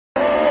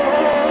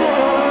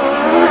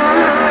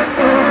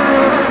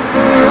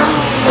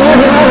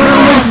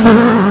That's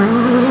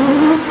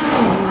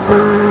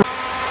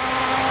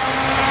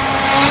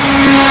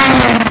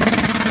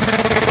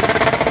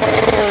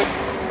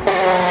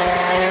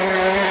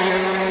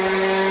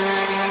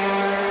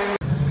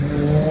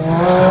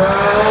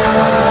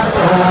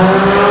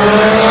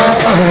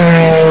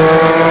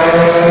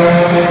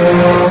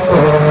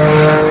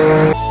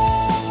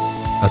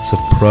the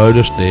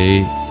proudest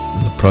day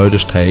and the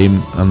proudest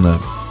time and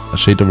a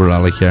seat of a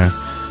rally here,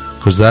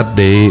 because that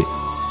day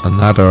and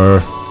that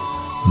hour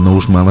and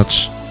those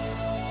minutes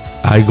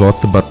I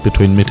got the bit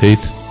between my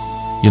teeth.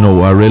 You know,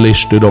 I really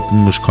stood up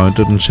and was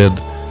counted and said,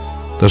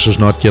 this is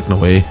not getting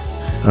away.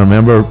 I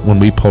remember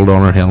when we pulled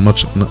on our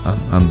helmets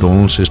and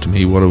Donald says to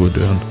me, what are we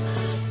doing?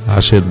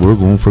 I said, we're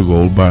going for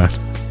gold, Barrett.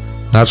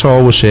 That's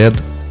all was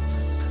said.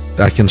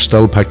 I can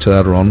still picture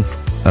that run.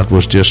 That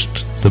was just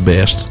the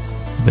best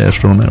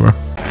run ever.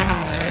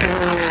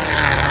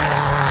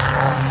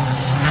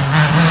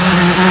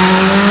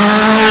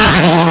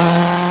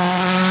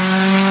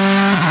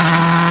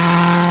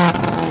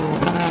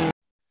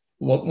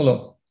 Welcome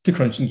along to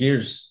Crunching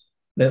Gears.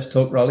 Let's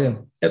talk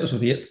rallying,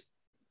 episode 8.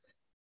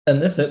 In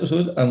this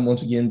episode, I'm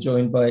once again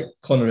joined by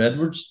Connor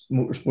Edwards,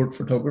 motorsport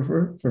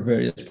photographer for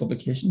various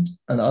publications,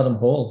 and Adam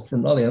Hall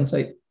from Rally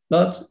Insight.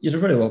 Lads, you're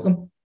very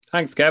welcome.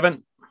 Thanks,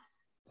 Kevin.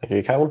 Thank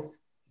you, Kevin.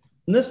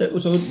 In this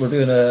episode, we're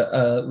doing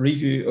a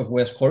review of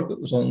West Cork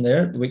that was on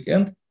there the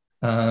weekend,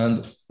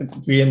 and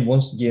again,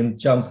 once again,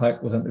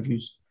 jam-packed with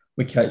interviews.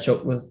 We catch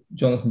up with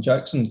Jonathan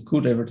Jackson,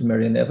 co-driver to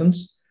Marion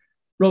Evans,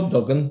 Rob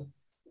Duggan,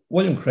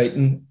 William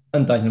Crichton,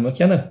 and Daniel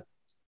McKenna.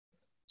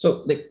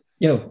 So,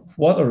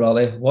 what a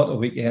rally, what a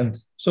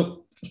weekend.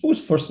 So, I suppose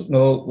first of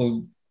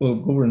all, we'll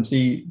go over and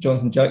see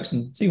Jonathan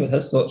Jackson, see what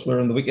his thoughts were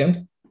on the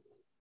weekend.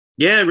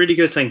 Yeah, really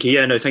good, thank you.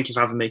 Yeah, thank you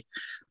for having me.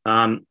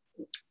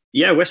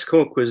 West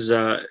Cork was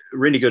a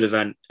really good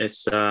event.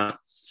 It's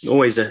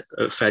always a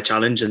fair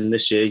challenge, and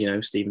this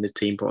year, Steve and his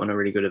team put on a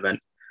really good event,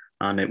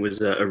 and it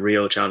was a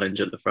real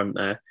challenge at the front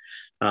there.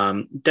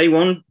 Day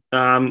one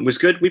was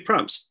good. We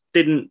perhaps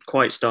didn't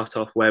quite start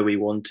off where we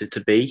wanted to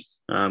be.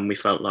 We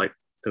felt like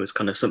there was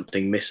kind of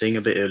something missing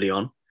a bit early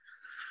on.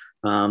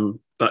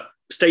 But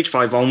stage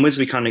 5 onwards,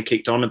 we kind of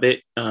kicked on a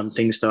bit.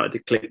 Things started to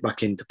click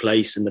back into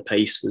place, and the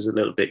pace was a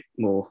little bit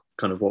more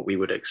kind of what we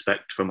would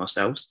expect from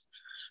ourselves.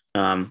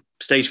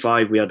 Stage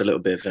 5, we had a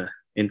little bit of an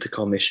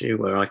intercom issue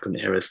where I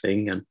couldn't hear a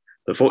thing.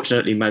 But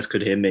fortunately, Maz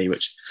could hear me,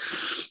 which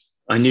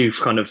I knew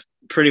kind of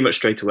pretty much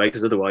straight away,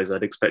 because otherwise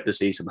I'd expect to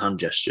see some hand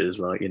gestures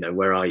like,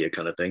 where are you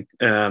kind of thing.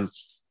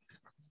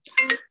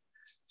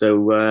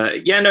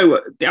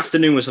 The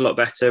afternoon was a lot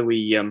better.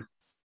 We,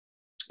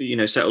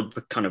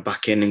 settled kind of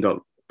back in and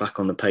got back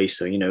on the pace.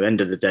 So,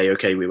 end of the day,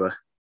 okay, we were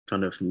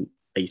kind of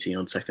 18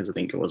 odd seconds, I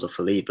think it was, off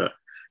the lead, but,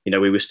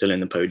 we were still in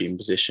the podium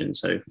position.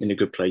 So in a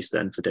good place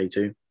then for day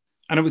 2.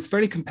 And it was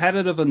very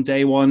competitive on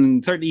day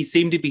one. Certainly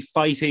seemed to be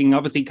fighting.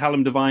 Obviously,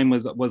 Callum Devine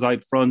was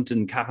out front,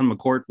 and Cahan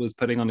McCourt was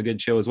putting on a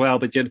good show as well.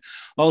 But you had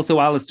also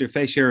Alistair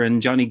Fisher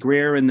and Johnny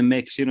Greer in the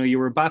mix. You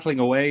were battling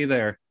away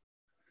there.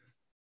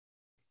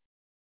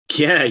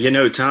 Yeah,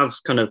 to have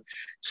kind of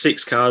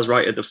 6 cars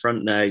right at the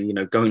front there,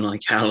 going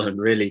like hell and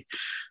really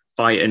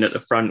fighting at the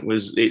front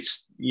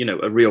it's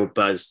a real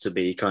buzz to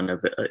be kind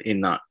of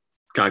in that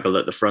gaggle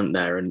at the front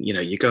there. And,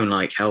 you're going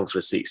like hell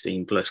for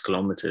 16 plus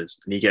kilometers,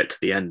 and you get to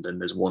the end and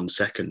there's 1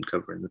 second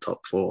covering the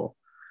top 4.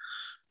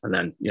 And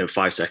then,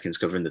 5 seconds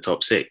covering the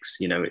top 6.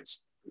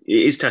 It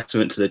is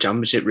testament to the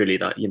championship, really,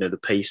 that, the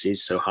pace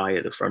is so high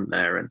at the front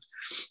there. And,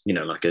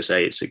 like I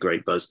say, it's a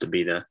great buzz to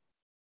be there.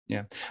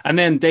 Yeah. And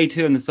then day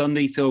 2 on the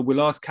Sunday. So we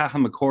lost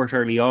Cahan McCourt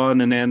early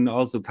on, and then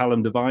also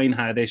Callum Devine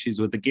had issues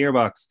with the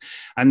gearbox.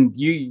 And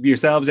you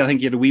yourselves, I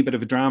think you had a wee bit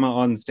of a drama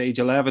on stage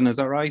 11. Is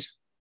that right?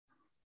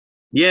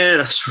 Yeah,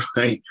 that's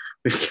right.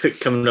 We're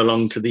coming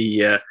along to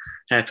the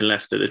hairpin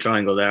left at the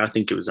triangle there. I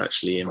think it was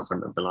actually in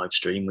front of the live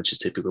stream, which is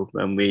typical.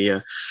 And we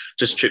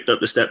just tripped up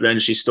the step there, and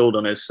she stalled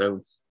on us.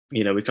 So,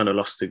 we kind of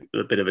lost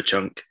a bit of a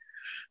chunk,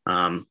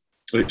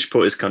 which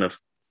put us kind of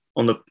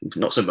on the,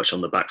 not so much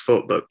on the back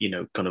foot, but,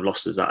 kind of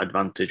lost us that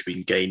advantage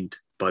we gained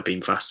by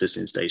being fastest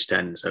in stage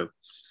 10. So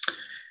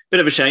bit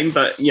of a shame,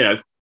 but,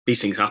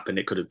 these things happen.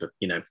 It could have,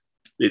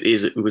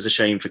 it was a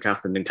shame for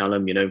Catherine and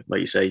Callum,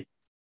 like you say,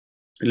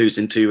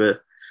 losing two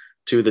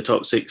of the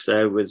top 6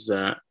 there was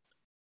a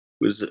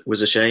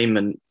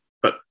shame.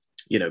 But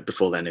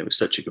before then it was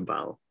such a good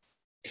battle.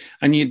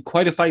 And you had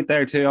quite a fight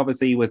there too,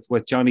 obviously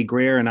with Johnny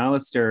Greer and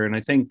Alistair. And I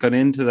think got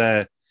into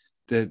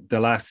the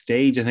last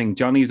stage, I think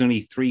Johnny was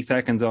only 3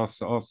 seconds off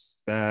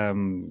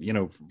from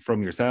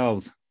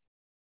yourselves.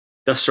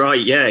 That's right.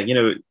 Yeah.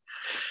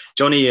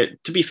 Johnny,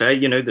 to be fair,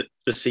 the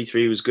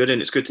C3 was good,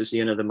 and it's good to see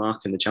another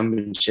mark in the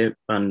championship.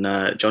 And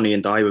Johnny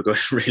and Di were going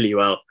really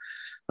well.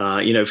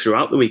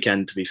 Throughout the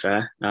weekend, to be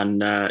fair.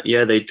 And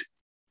they'd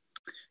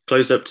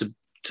closed up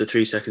to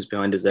 3 seconds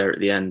behind us there at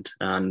the end.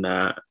 And,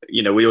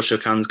 we all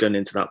shook hands going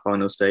into that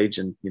final stage,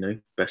 and,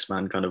 best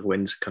man kind of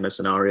wins kind of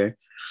scenario.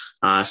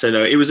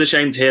 It was a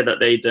shame to hear that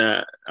they'd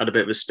had a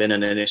bit of a spin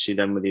and an issue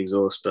then with the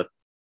exhaust, but,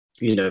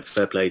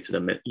 fair play to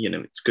them.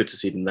 It's good to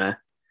see them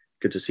there.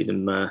 Good to see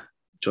them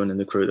joining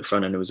the crew at the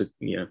front, and it was a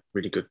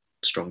really good,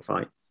 strong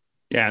fight.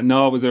 Yeah,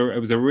 no, it was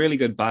a really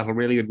good battle,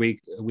 really good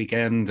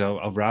weekend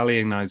of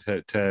rallying now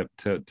to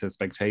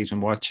spectate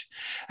and watch.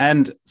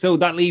 And so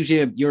that leaves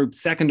you're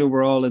second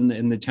overall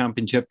in the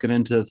championship, getting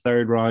into the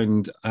third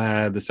round,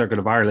 the Circuit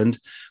of Ireland.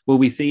 Will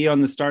we see you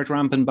on the start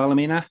ramp in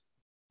Ballymena?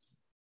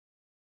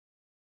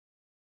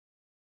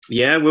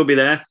 Yeah, we'll be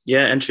there.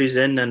 Yeah, entries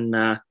in,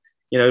 and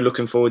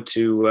looking forward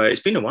to. It's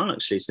been a while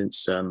actually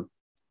since.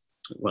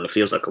 Well, it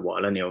feels like a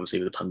while, only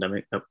obviously with the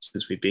pandemic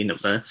since we've been up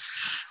there.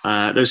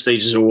 Those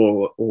stages are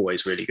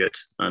always really good,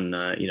 and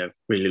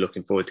really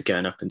looking forward to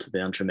getting up into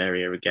the Antrim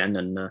area again,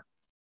 and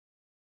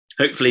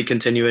hopefully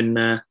continuing.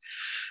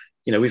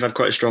 We've had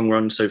quite a strong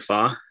run so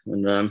far,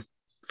 and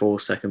 4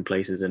 second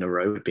places in a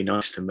row. It'd be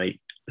nice to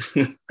make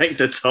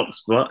the top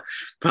spot.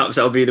 Perhaps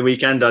that'll be the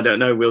weekend. I don't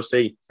know. We'll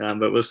see,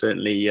 but we'll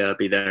certainly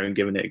be there and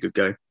giving it a good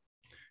go.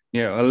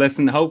 Yeah, well,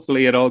 listen,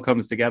 hopefully it all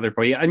comes together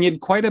for you. And you had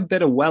quite a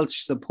bit of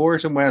Welsh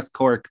support in West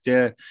Cork.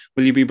 Will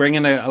you be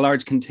bringing a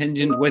large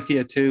contingent with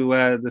you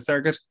to the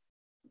circuit?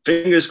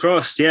 Fingers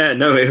crossed, yeah.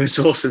 No, it was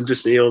awesome to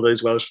see all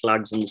those Welsh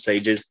flags on the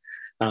stages.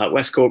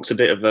 West Cork's a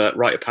bit of a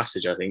rite of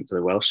passage, I think, for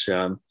the Welsh.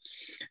 So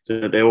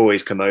they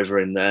always come over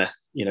in their,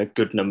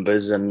 good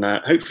numbers. And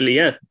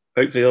hopefully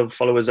they'll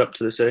follow us up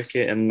to the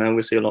circuit, and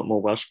we'll see a lot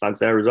more Welsh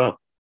flags there as well.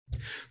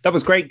 That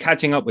was great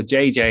catching up with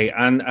JJ,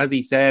 and as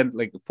he said,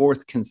 like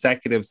 4th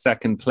consecutive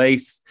second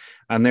place,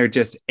 and they're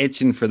just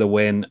itching for the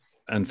win,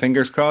 and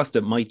fingers crossed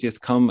it might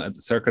just come at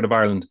the Circuit of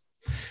Ireland.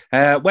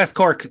 West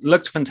Cork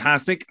looked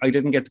fantastic. I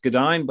didn't get to go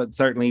down, but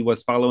certainly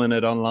was following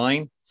it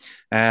online.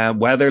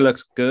 Weather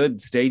looked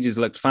good, stages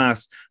looked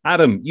fast.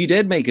 Adam, you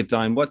did make it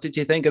down. What did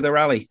you think of the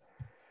rally?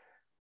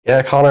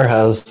 Yeah, Connor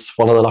has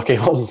one of the lucky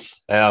ones.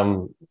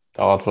 It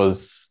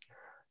was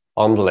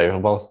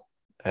unbelievable.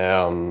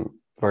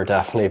 We're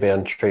definitely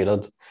being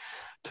treated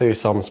to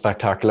some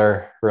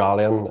spectacular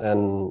rallying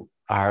in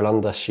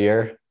Ireland this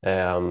year.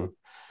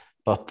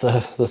 But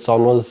the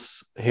sun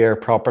was here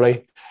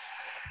properly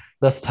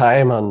this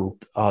time,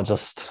 and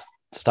just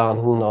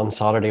standing on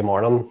Saturday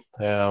morning,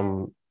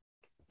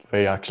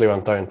 we actually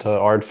went down to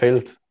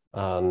Ardfield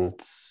and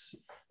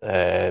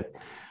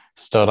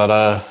stood at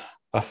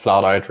a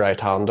flat out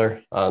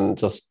right-hander, and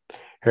just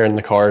hearing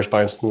the cars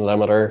bouncing the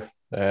limiter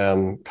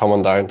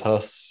coming down to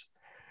us.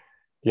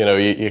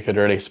 You could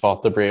really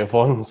spot the brave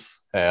ones.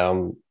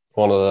 One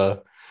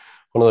of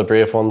the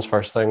brave ones,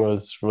 first thing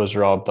was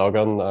Rob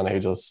Duggan, and he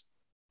just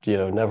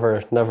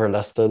never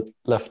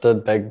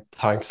lifted big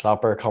tank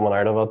slapper coming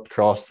out of it,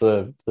 across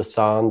the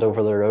sand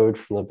over the road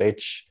from the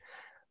beach.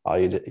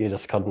 You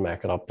just couldn't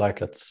make it up.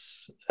 Like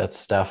it's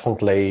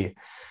definitely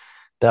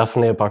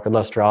a bucket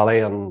list rally,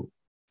 and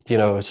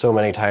so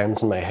many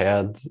times in my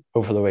head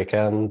over the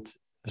weekend,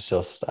 it's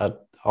just I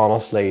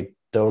honestly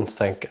don't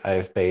think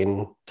I've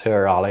been to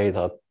a rally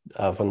that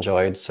I've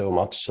enjoyed so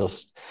much.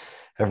 Just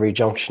every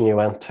junction you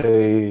went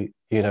to,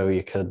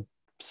 you could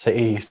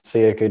see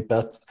a good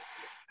bit.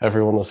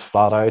 Everyone was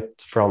flat out,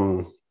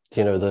 from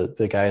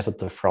the guys at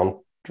the front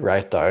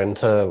right down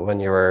to when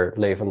you were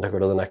leaving to go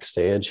to the next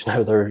stage.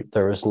 There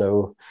was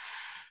no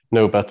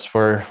bits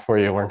where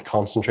you weren't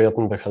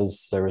concentrating,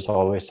 because there was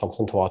always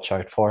something to watch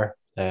out for.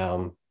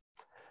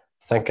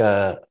 I think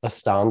a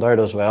standout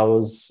as well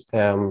was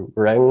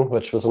Ring,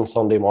 which was on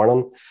Sunday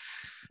morning.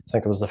 I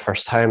think it was the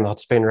first time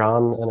that's been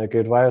ran in a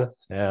good while,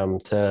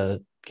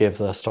 to give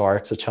the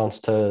Historics a chance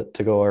to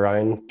go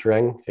around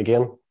Ring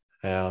again.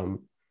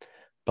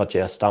 But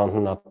yeah,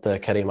 standing at the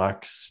Kitty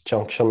Max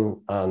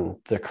junction and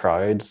the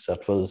crowds,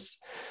 it was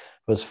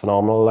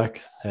phenomenal.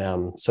 Like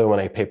so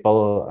many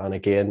people, and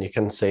again, you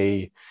can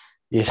see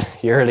you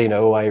really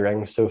know why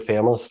Ring's so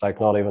famous.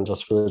 Like not even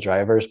just for the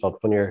drivers,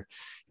 but when you're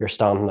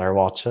standing there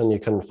watching, you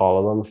can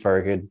follow them for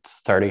a good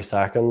 30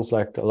 seconds,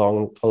 like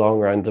along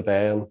around the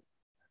bay. And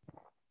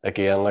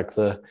again, like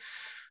the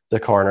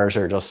corners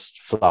are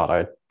just flat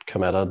out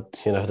committed.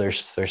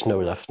 There's no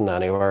lifting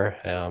anywhere.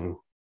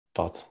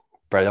 But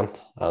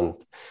brilliant, and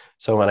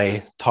so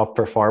many top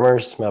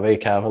performers. Maybe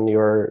Kevin, you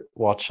were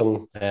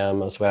watching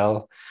as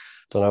well.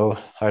 Don't know,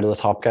 out of the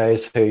top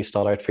guys, who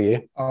stood out for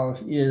you?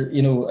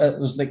 It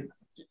was like,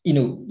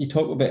 you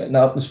talk about an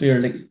atmosphere,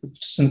 like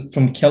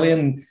from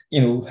Killian,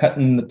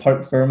 hitting the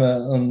Parc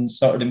Fermé on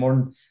Saturday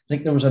morning.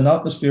 Like there was an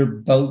atmosphere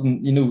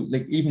building,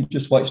 like even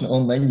just watching it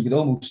online, you could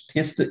almost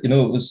taste it. It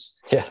was,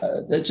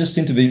 it just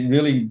seemed to be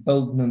really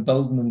building and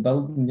building and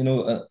building,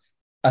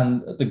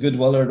 and the good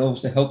weather had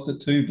obviously helped it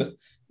too. But,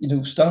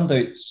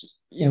 standouts,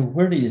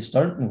 where do you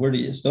start and where do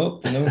you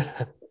stop?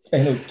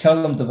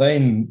 Callum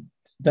Devine,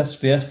 this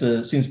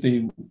Fiesta seems to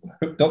be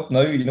hooked up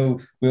now.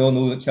 We all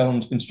know that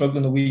Callum's been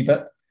struggling a wee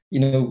bit.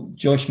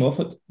 Josh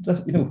Moffat,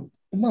 the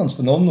man's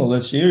phenomenal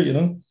this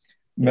year,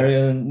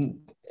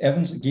 Marion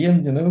Evans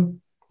again,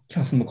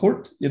 Catherine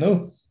McCourt,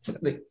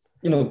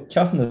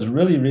 Catherine has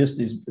really raised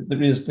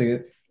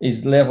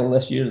his level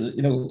this year,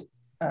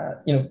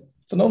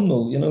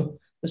 phenomenal,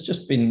 it's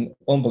just been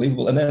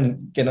unbelievable. And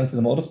then get into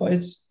the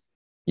modifieds,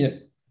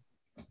 the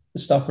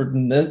Stafford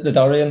and the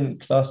Darien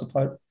class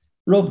apart.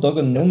 Rob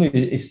Duggan, only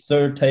his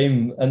third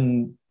time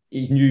in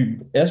he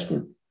knew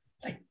Escort.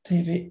 Like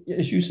Davey,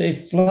 as you say,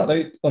 flat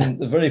out on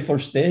the very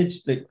first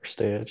stage. Like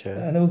Yeah.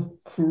 I know,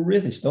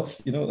 crazy stuff.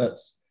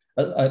 That's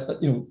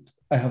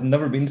I have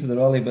never been to the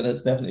rally, but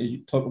it's definitely, you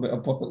talk about a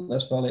bucket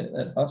list rally.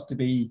 It has to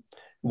be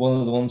one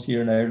of the ones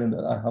here in Ireland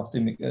that I have to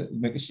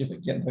make a shape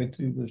at getting down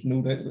to. There's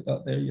no doubt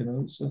about that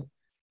there. So,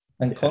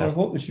 and Connor,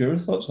 what was your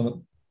thoughts on it?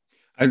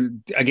 I,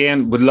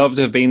 again, would love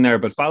to have been there,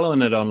 but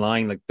following it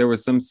online, like there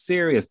was some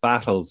serious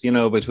battles,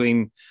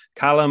 between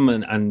Callum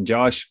and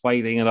Josh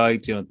fighting it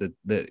out,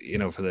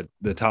 for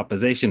the top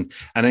position,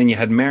 and then you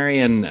had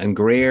Marion and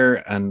Greer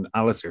and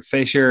Alistair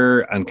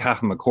Fisher and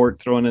Cathal McCourt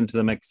thrown into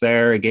the mix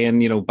there again,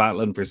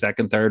 battling for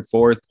second, third,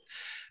 fourth.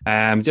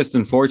 Just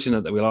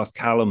unfortunate that we lost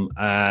Callum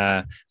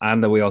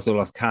and that we also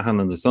lost Cahan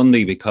on the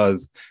Sunday,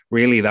 because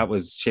really that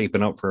was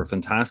shaping up for a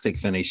fantastic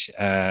finish.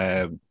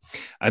 And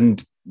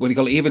what do you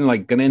call it? Even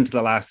like going into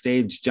the last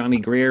stage, Johnny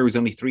Greer was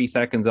only 3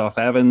 seconds off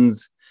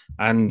Evans,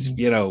 and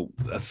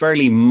a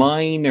fairly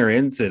minor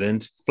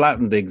incident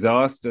flattened the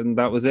exhaust, and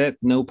that was it.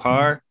 No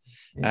power.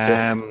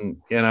 It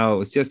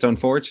was just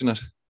unfortunate.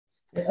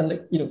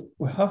 And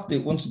we have to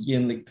once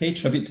again pay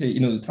tribute to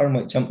the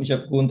Tarmac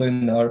Championship going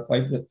down the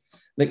R5.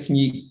 Like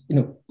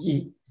when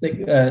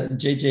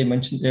JJ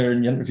mentioned there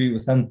in the interview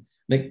with him,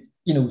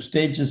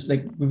 stages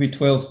maybe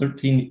 12,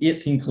 13,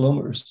 18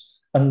 kilometers,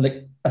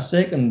 and a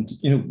second,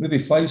 maybe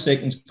 5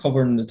 seconds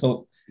covering the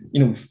top,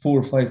 4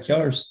 or 5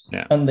 cars.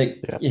 Yeah. And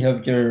you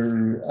have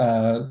your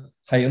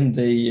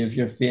Hyundai, you have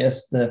your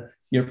Fiesta,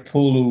 your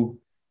Polo,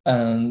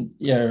 and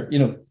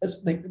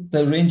it's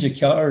the Ranger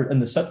car and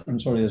the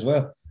Citroen, as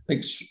well.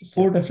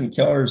 4 different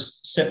cars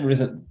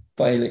separated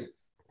by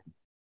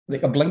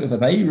a blink of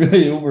an eye,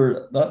 really,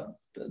 over that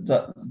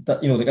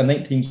a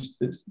 19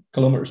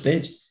 kilometer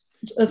stage.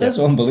 That's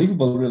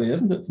unbelievable, really,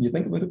 isn't it? When you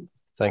think about it.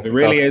 It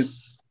really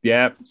is.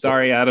 Yeah,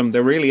 sorry, Adam.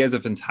 There really is a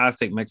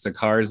fantastic mix of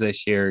cars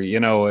this year.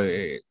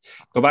 Go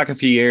back a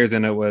few years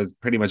and it was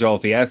pretty much all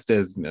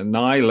Fiestas.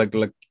 Now,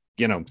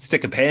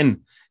 stick a pin,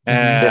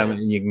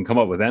 and you can come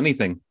up with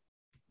anything.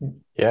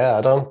 Yeah,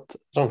 I don't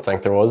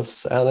think there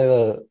was any of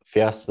the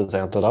Fiestas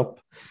ended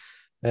up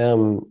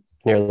near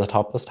the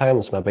top this time. It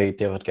was maybe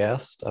David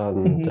Guest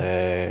and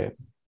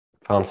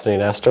Anthony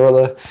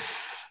Nestor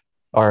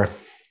or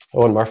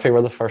Owen Murphy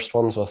were the first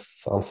ones, with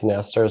Anthony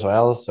Nestor as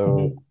well.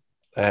 So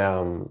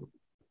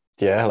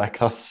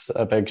that's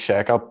a big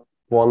shake-up.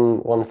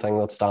 One thing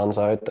that stands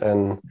out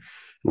in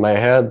my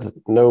head,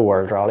 no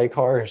World Rally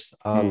cars,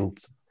 and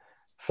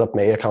flip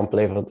me, I can't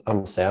believe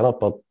I'm saying it,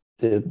 but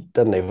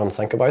didn't even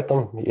think about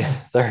them.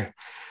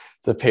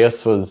 The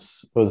pace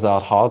was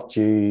that hot.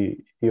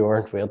 You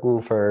weren't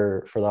waiting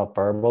for that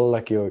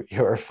burble. You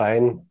were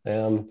fine.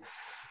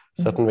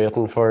 Sitting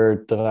waiting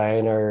for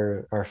Devine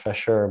or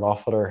Fisher or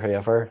Moffat or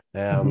whoever.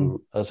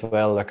 As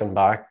well, looking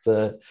back,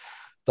 the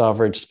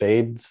average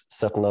speed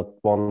sitting at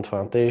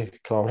 120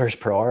 kilometers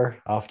per hour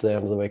after the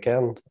end of the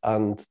weekend.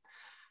 And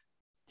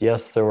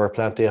yes, there were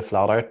plenty of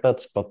flat out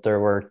bits, but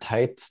there were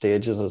tight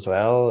stages as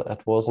well.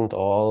 It wasn't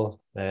all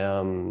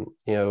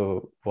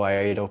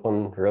wide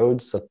open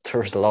roads.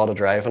 There was a lot of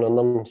driving in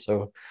them.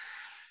 So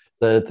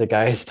the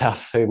guys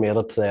who made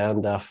it to the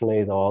end,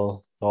 definitely they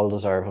all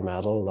deserve a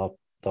medal.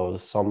 That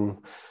was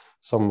some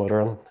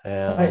motoring.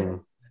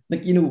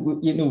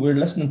 We're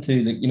listening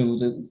to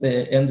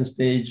the end of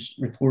stage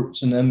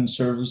reports and in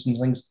service and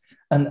things,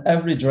 and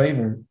every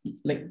driver,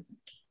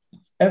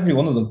 every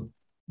one of them,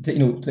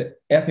 the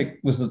epic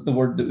was the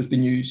word that was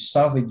being used.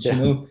 Savage,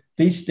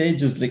 these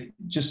stages,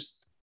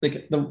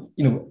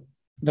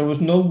 there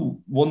was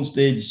no one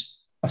stage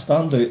a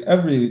standout.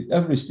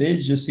 Every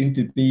stage just seemed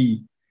to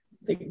be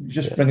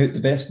bring out the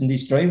best in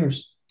these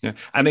drivers. Yeah,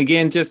 and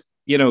again, just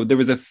there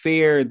was a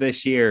fear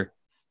this year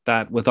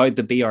that without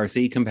the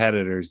BRC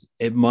competitors,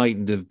 it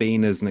mightn't have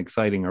been as an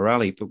exciting a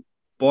rally. But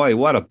boy,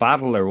 what a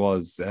battle there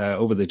was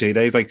over the 2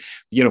 days.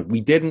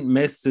 We didn't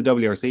miss the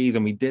WRCs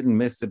and we didn't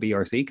miss the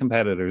BRC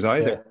competitors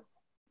either.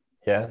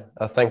 Yeah,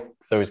 I think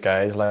those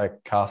guys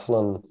like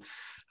Cathal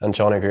and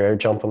Johnny Greer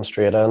jumping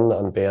straight in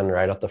and being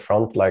right at the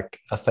front. I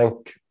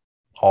think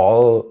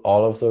all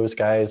of those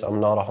guys, I'm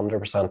not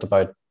 100%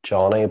 about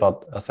Johnny,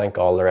 but I think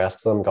all the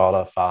rest of them got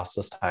a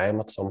fastest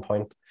time at some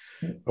point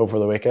over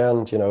the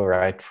weekend,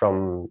 right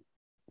from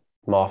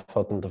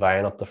Moffat and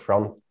Devine up the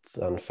front,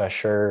 and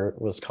Fisher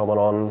was coming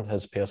on,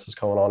 his pace was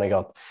coming on. He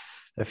got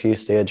a few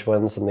stage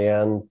wins in the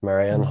end.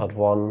 Marion had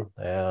one.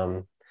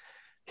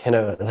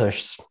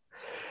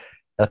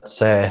 It's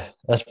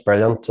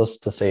brilliant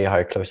just to see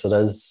how close it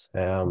is.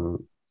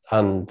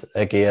 And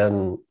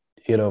again,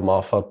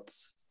 Moffat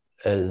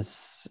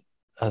has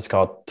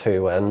got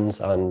 2 wins,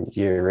 and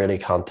you really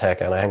can't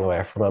take anything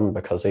away from him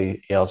because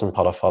he hasn't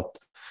put a foot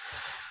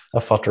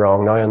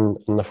wrong now in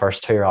the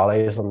first 2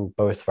 rallies, and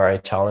both very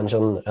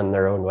challenging in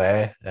their own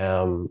way.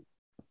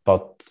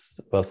 But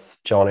with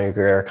Johnny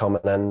Greer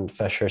coming in,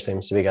 Fisher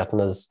seems to be getting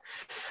his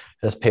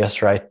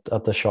pace right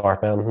at the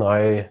sharp end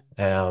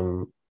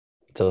now.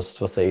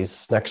 Just with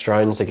these next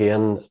rounds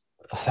again,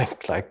 I think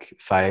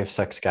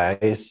 5-6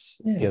 guys,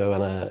 in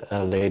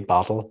a lead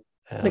battle.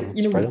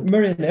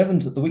 Marion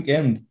Evans at the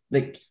weekend,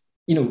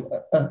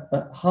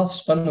 a half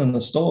spin in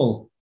the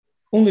stall,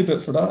 only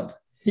but for that,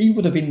 he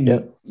would have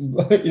been,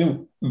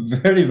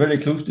 very, very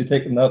close to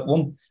taking that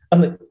one.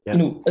 And,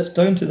 it's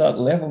down to that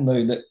level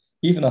now that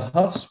even a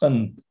half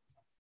spin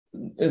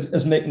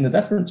is making the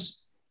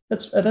difference.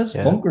 It is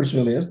bonkers,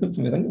 really, isn't it?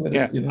 When you think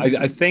about it,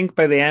 I think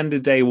by the end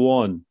of day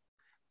one,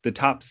 the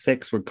top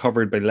 6 were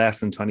covered by less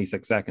than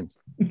 26 seconds.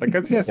 Like,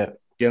 it's just,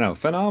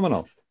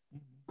 phenomenal.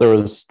 There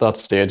was that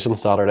stage on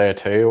Saturday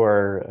too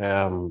where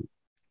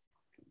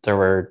there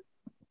were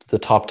the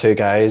top 2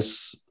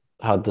 guys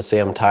had the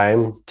same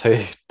time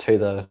to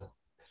the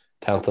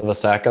 10th of a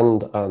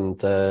second, and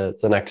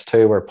the next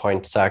 2 were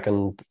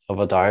 0.2 of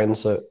a down,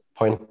 so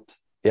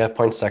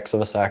 0.6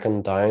 of a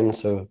second down.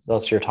 So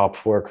that's your top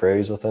 4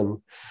 crews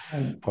within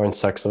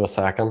 0.6 of a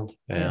second.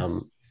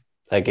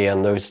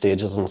 Again, those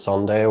stages on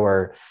Sunday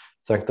were,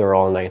 I think they were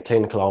all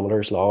 19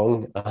 kilometers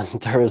long,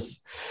 and there was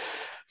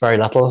very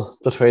little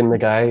between the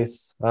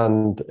guys.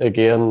 And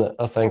again,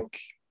 I think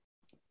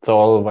they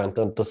all went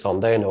into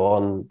Sunday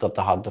knowing that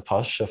they had to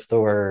push if there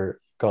were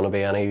going to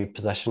be any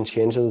position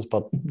changes,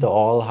 but they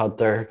all had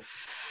their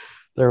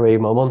wee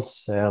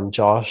moments.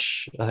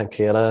 Josh, I think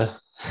he had a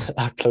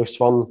close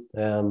one.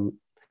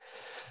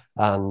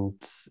 And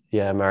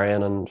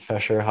Marion and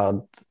Fisher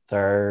had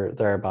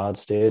their bad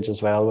stage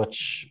as well,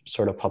 which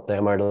sort of put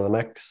them out of the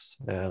mix.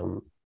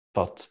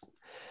 But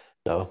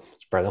no,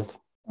 it's brilliant.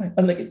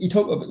 And like you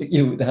talk about,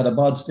 they had a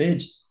bad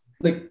stage.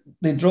 Like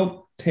they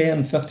dropped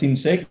 10, 15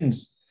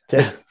 seconds.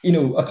 Yeah.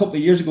 Like, a couple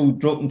of years ago,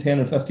 dropping 10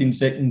 or 15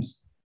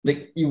 seconds,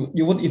 like you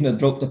wouldn't even have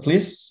dropped a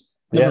place.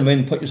 Never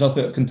mind put yourself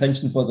out of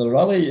contention for the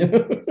rally.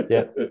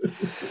 Yeah.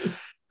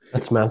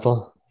 That's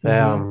mental.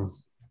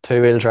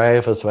 2-wheel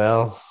drive as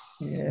well.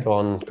 Yeah.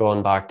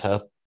 Going back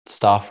to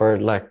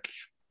Stafford, like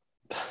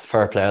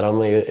fair play to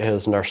him. He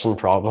was nursing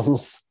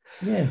problems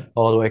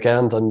all the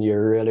weekend, and you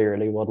really,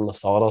 really wouldn't have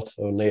thought it.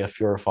 Only if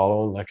you were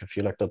following, like if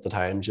you looked at the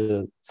times,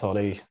 you thought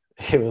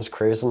he was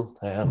cruising.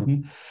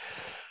 And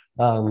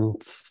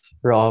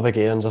Rob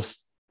again,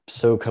 just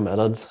so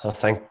committed. I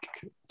think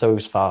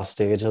those fast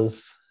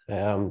stages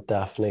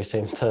definitely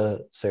seem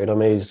to suit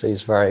him.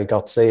 He's very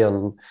gutsy,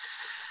 and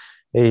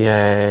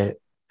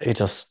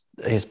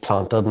he's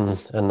planted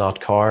in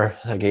that car.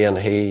 Again,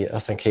 I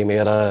think he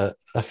made a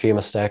few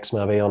mistakes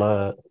maybe on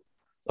a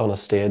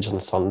stage on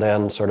Sunday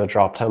and sort of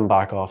dropped him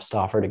back off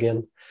Stafford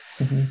again.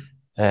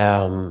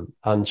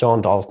 And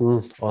John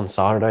Dalton on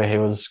Saturday, he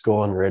was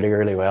going really,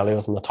 really well. He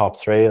was in the top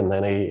 3, and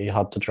then he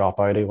had to drop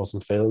out. He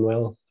wasn't feeling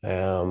well.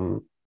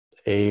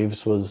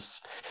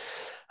 Eves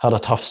had a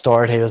tough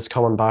start. He was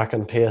coming back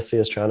in pace. He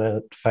was trying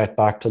to fight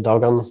back to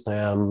Duggan,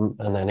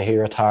 and then he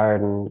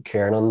retired. And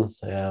Kiernan,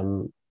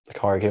 the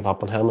car gave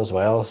up on him as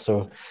well.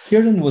 So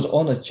Kiernan was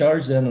on a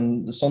charge then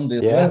on the Sunday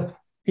as well.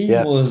 He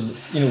was,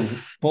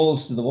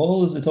 balls to the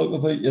wall, as they talk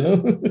about,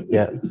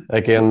 Yeah.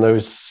 Again,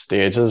 those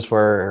stages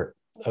were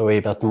a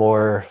wee bit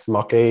more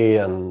mucky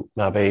and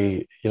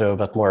maybe, a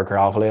bit more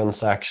gravelly in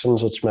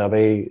sections, which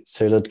maybe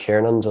suited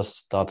Kiernan,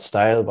 just that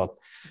style. But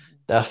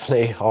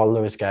definitely all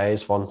those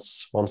guys,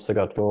 once they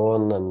got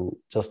going and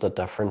just at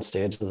different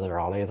stages of the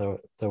rally,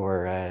 they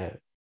were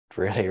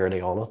really,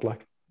 really on it.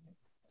 Like.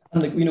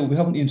 And like, we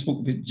haven't even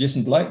spoken about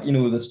Jason Black,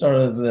 the start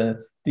of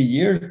the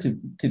year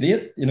to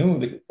date,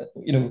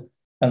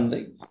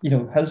 and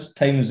his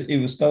times, he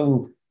was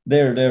still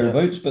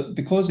thereabouts, but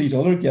because these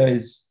other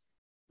guys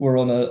were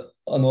on an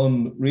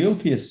unreal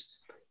pace,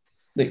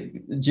 like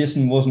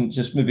Jason wasn't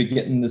just maybe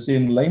getting the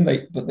same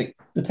limelight, but like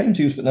the times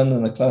he was putting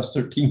in a class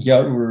 13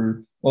 car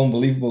were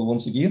unbelievable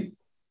once again.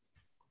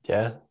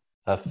 Yeah,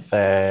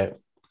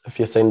 if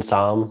you've seen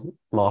Sam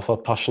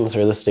Moffat pushing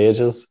through the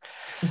stages,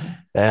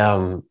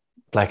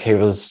 like he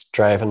was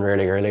driving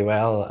really, really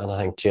well, and I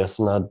think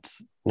Jason had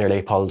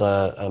nearly pulled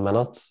a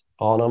minute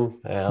on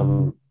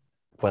him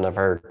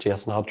whenever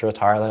Jason had to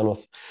retire then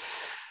with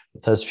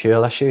his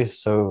fuel issues.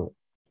 So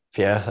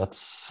yeah,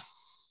 it's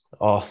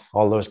all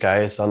those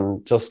guys,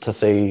 and just to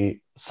see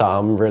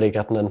Sam really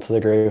getting into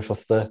the groove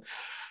with the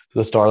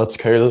start, it's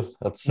cool.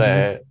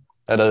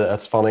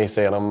 It's funny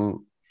seeing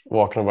him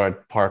walking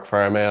about Park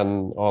Ferme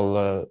and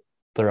all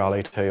the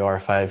Rally 2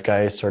 R5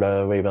 guys sort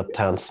of a wee bit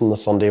tense on the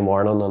Sunday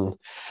morning, and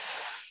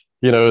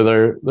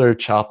they're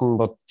chatting,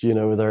 but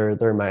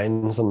their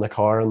minds in the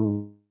car,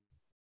 and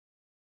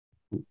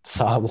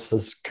Sam's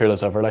as cool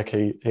as ever. Like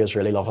he is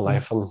really loving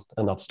life and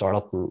that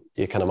startup, and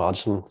you can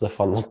imagine the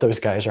fun that those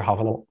guys are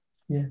having it.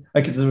 Yeah,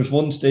 like there was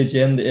one stage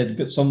in that had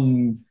got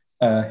some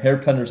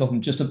hairpin or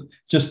something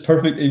just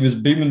perfect. He was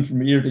beaming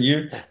from ear to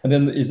ear, and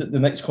then he's at the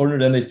next corner,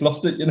 then they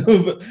fluffed it,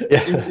 But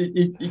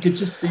you could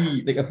just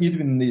see, like if he'd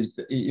been in these,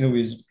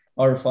 his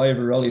R5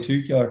 or Rally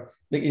 2 car,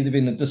 like he'd have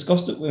been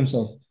disgusted with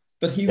himself.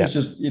 But he was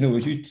just, as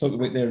you talk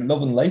about there,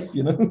 loving life,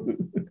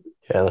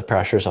 Yeah, the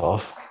pressure's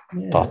off.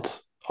 Yeah. But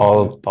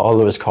all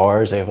those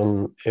cars,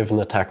 even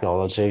the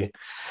technology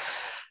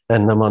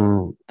in them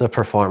and the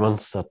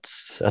performance,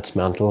 it's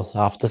mental.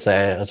 I have to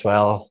say as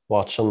well,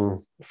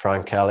 watching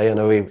Frank Kelly,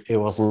 he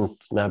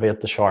wasn't maybe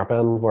at the sharp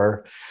end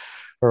where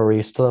we're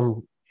used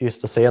to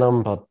seeing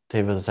him, but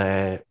he was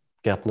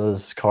getting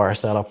his car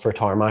set up for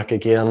tarmac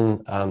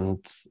again,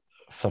 and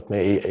flip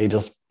me, he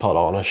just put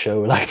on a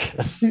show. Like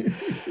it's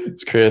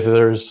crazy.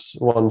 There's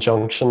one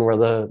junction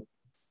where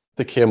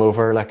they came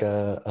over like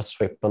a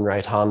sweeping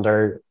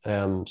right-hander,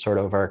 sort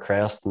of over a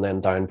crest, and then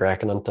down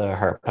braking into a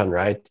hairpin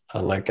right,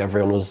 and like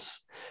everyone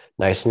was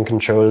nice and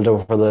controlled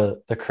over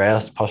the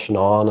crest, pushing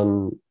on,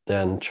 and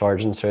then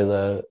charging through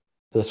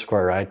the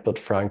square right. But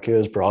Frankie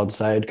was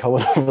broadside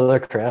coming over the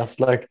crest.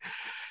 Like,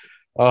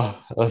 oh,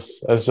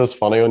 it's just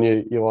funny when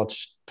you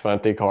watch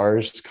 20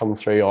 cars come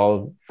through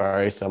all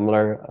very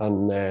similar,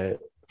 and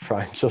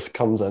Frank just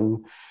comes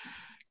in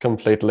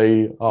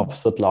completely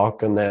opposite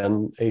lock, and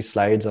then he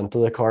slides into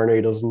the corner.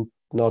 He doesn't,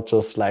 not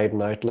just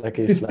sliding out, like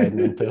he's sliding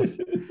into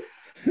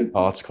it.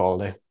 Oh, it's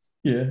quality.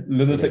 Yeah,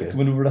 lunatic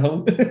coming over the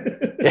hill.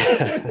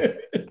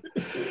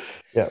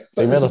 Yeah,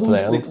 they made it to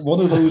the end. Like,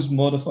 one of those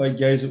modified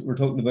guys that we're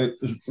talking about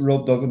is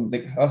Rob Duggan.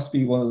 Like, has to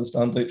be one of the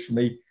standouts for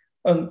me.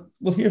 And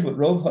we'll hear what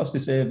Rob has to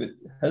say about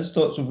his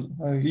thoughts of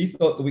how he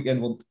thought the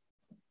weekend went.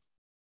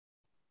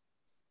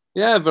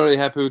 Yeah, very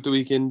happy with the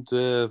weekend.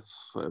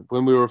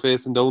 When we were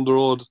facing down the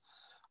road,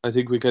 I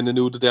think we kind of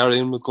knew that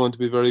Darien was going to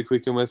be very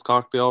quick in West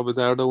Cork. They always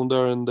are down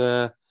there, and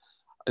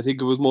I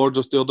think it was more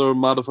just the other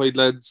modified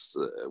lads.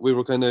 We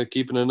were kind of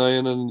keeping an eye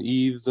on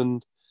Eves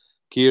and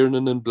Kieran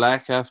and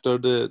Black after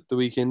the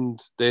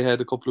weekend they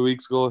had a couple of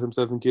weeks ago.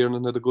 Himself and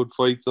Kieran had a good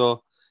fight,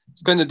 so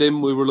it's kind of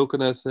them we were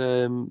looking at.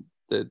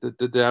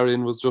 The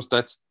Darien was just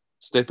that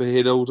step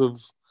ahead out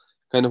of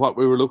kind of what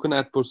we were looking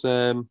at, but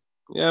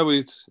yeah,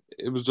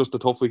 it was just a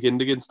tough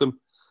weekend against them.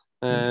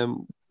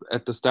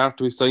 At the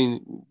start, we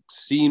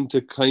seemed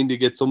to kind of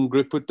get some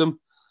grip with them,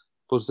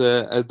 but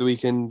as the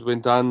weekend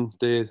went on,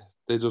 they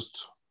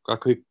just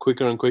got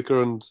quicker and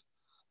quicker, and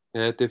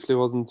yeah, it definitely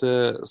wasn't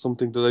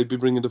something that I'd be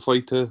bringing the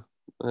fight to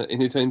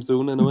anytime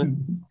soon, anyway.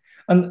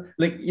 And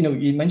like, you know,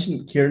 you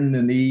mentioned Kieran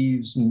and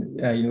Eves and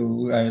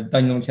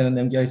Daniel McKenna and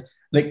them guys.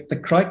 Like, the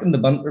crack and the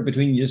banter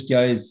between you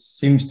guys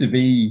seems to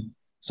be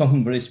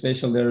something very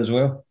special there as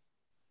well.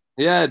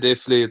 Yeah,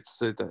 definitely.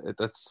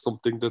 That's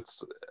something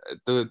that's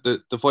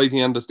the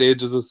fighting on the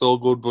stages is so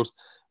good, but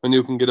when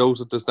you can get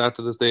out at the start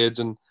of the stage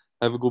and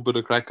have a good bit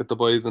of crack at the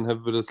boys and have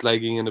a bit of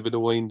slagging and a bit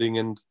of winding,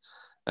 and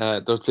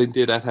there's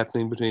plenty of that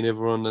happening between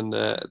everyone, and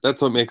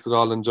that's what makes it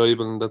all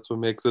enjoyable, and that's what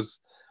makes it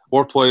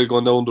worthwhile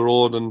going down the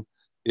road. And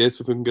yes,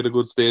 if we can get a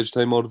good stage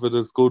time out of it,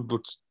 it's good,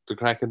 but the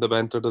crack and the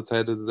banter that's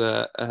had is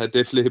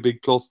definitely a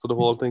big plus to the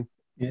whole thing.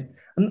 Yeah,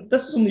 and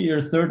this is only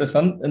your third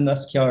event in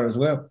this car as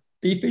well.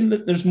 Do you feel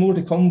that there's more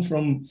to come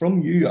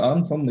from you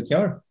and from the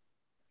car?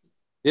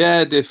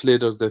 Yeah, definitely.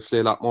 There's definitely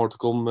a lot more to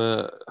come.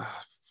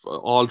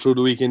 All through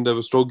the weekend, I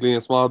was struggling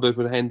a small bit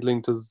with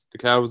handling because the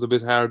car was a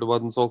bit hard. It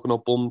wasn't soaking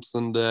up bumps,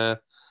 and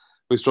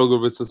we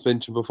struggled with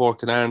suspension before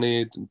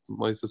Killarney.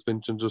 My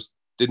suspension just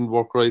didn't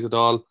work right at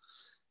all,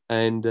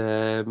 and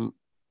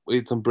we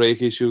had some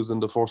brake issues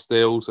in the first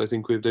day out. I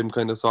think we've them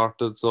kind of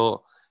sorted.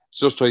 So it's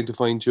just trying to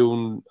fine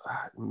tune,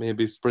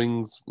 maybe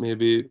springs,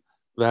 maybe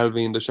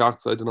valving in the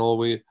shocks. I don't know.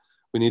 We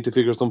need to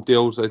figure something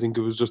out. I think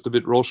it was just a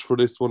bit rushed for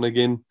this one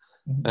again.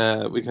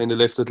 We kind of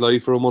left it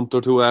live for a month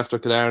or two after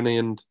Killarney,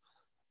 and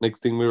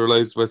next thing we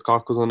realised West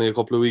Cork was only a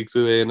couple of weeks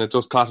away, and it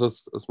just caught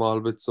us a small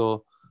bit.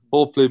 So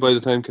hopefully by the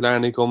time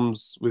Killarney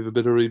comes, we have a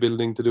bit of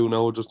rebuilding to do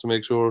now just to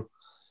make sure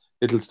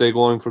it'll stay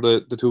going for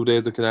the 2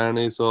 days of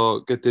Killarney. So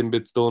get them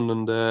bits done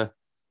and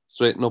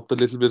straighten up the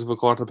little bit of a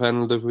quarter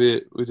panel that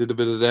we did a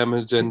bit of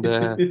damage, and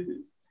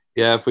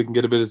yeah, if we can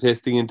get a bit of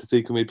testing in to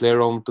see can we play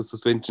around with the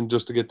suspension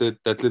just to get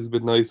that little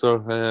bit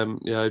nicer,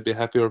 yeah, I'd be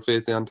happier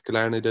facing on to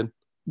Killarney then.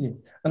 Yeah,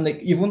 and like,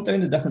 you've went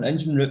down a different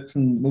engine route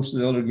from most of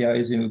the other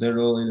guys. You know, they're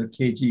all either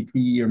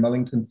KGP or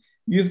Millington.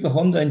 You have the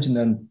Honda engine,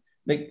 and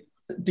like,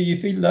 do you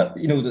feel that,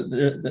 you know,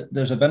 that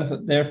there's a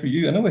benefit there for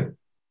you anyway?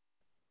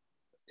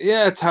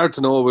 Yeah, it's hard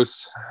to know, but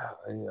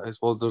I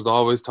suppose there's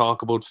always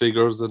talk about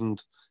figures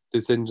and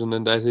this engine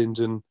and that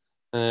engine.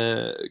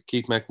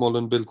 Keith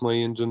McMullen built my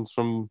engines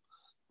from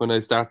when I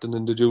started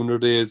in the junior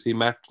days. He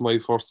mapped my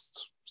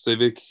first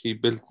Civic. He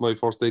built my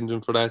first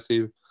engine for that.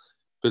 He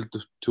built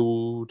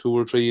two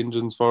or three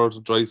engines for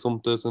it, dry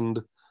sumped it,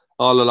 and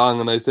all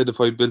along. And I said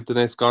if I built an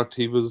Escort,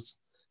 he was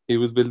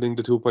building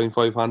the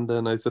 2.5 Honda,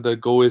 and I said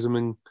I'd go with him.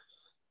 And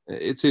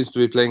it seems to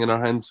be playing in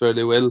our hands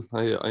fairly well.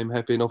 I'm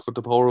happy enough with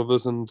the power of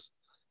it, and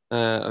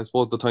I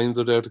suppose the times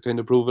are there to kind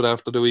of prove it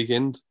after the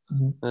weekend.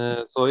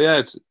 So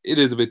yeah, it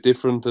is a bit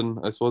different, and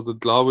I suppose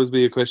it'll always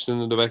be a question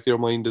in the back of your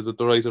mind: is it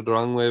the right or the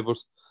wrong way? But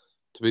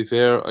to be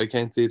fair, I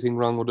can't see a thing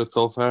wrong with it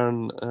so far,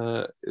 and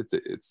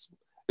it's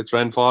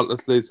ran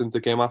faultlessly since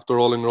it came after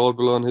Rolling Road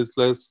below in his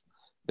place.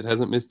 It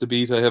hasn't missed a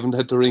beat. I haven't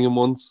had to ring him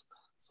once,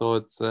 so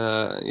it's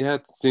yeah,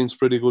 it seems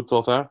pretty good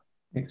so far.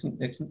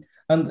 Excellent.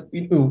 And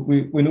you know,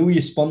 we know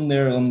you spun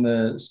there on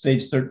the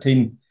stage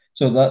 13,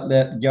 so that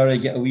let Gary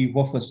get a wee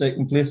whiff of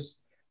second place.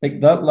 Like,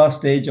 that last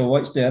stage, I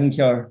watched the end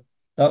car.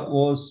 That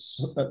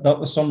was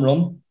some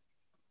run.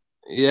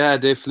 Yeah,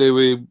 definitely.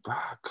 We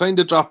kind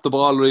of dropped the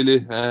ball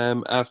really.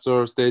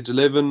 After stage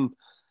 11,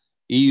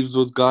 Eves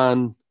was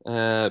gone,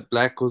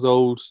 Black was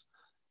out,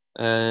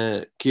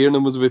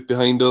 Kiernan was a bit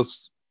behind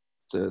us.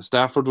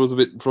 Stafford was a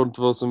bit in front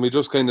of us, and we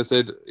just kind of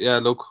said, yeah,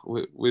 look,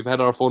 we've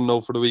had our fun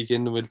now for the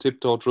weekend and we'll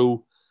tiptoe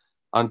through.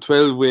 On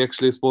 12, we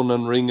actually spun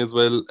on ring as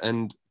well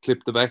and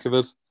clipped the back of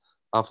it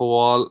off a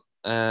wall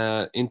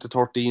into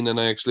 13, and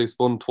I actually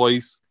spun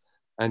twice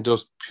and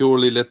just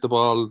purely let the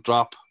ball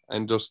drop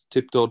and just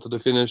tiptoe to the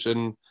finish.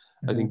 And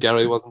I think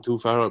Gary wasn't too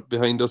far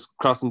behind us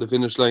crossing the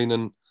finish line,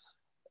 and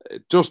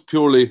just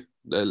purely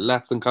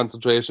lapse in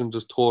concentration,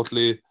 just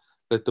totally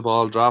let the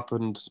ball drop.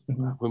 And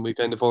when we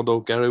kind of found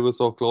out Gary was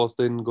so close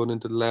then going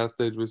into the last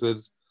stage, we said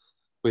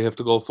we have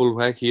to go full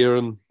whack here,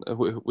 and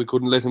we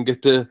couldn't let him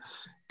get the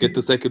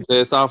second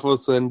place off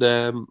us. And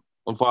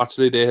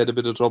unfortunately they had a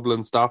bit of trouble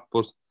and stopped,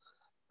 but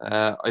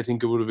I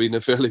think it would have been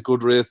a fairly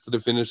good race to the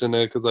finish in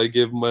there, because I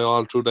gave him my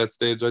all through that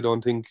stage. I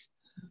don't think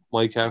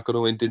my car could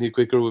have went any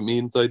quicker with me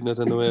inside it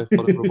anyway.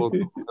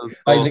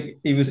 I think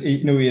he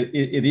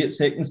had 8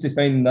 seconds to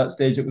find in that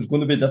stage. It was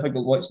going to be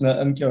difficult watching that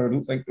car. I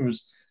don't think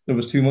there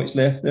was too much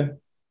left there.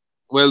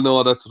 Well,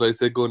 no, that's what I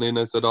said going in.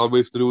 I said all we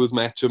have to do is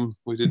match him.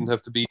 We didn't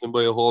have to beat him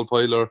by a whole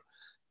pile, or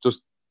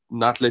just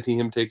not letting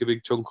him take a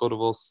big chunk out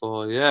of us.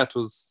 So yeah, it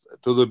was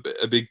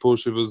a big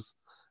push. It was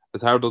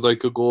as hard as I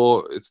could go.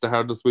 It's the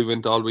hardest we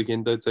went all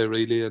weekend, I'd say,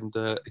 really. And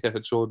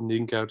it showed in the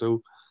in-car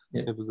too.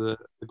 Yeah. It was a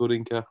good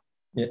in-car.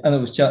 Yeah, and I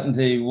was chatting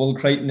to Will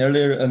Crichton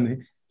earlier,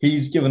 and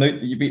he's given out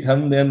that you beat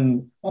him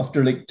then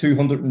after like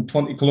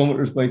 220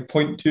 kilometres by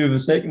 0.2 of a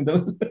second.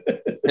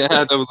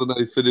 Yeah, that was a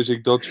nice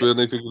finishing touch when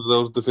I figured it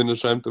out at the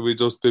finish ramp that we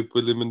just picked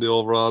William in the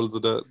overalls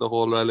of the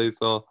whole rally.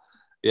 So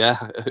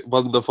yeah, it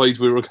wasn't the fight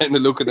we were kind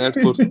of looking at,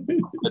 but at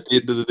the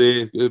end of the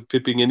day,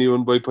 pipping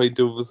anyone by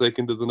 0.2 of a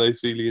second is a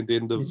nice feeling at the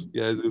end of,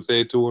 as you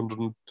say,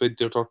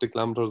 220 or 30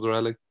 kilometres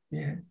rally.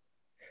 Yeah.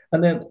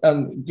 And then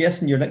I'm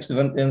guessing your next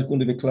event then is going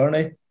to be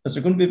Killarney. Is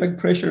there going to be big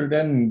pressure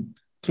then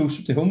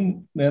closer to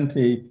home then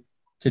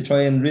to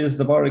try and raise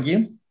the bar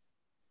again?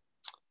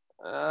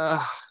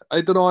 I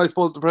don't know. I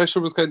suppose the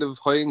pressure was kind of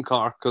high in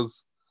Cork,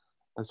 because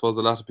I suppose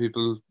a lot of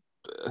people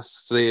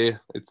say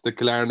it's the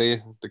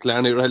Killarney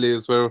rally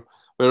is where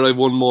I've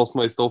won most of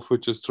my stuff,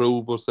 which is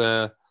true. But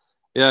I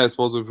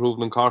suppose we've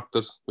proven in Cork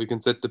that we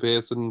can set the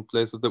pace in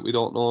places that we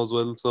don't know as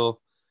well. So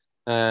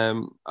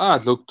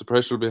look, the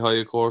pressure will be high,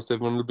 of course.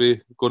 Everyone will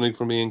be gunning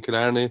for me in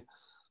Killarney,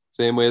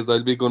 same way as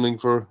I'll be gunning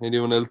for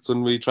anyone else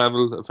when we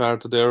travel far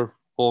to their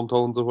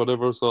hometowns or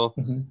whatever. So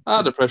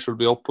the pressure will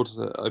be up, but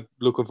I'm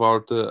looking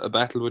forward to a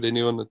battle with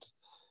anyone.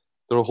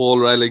 The whole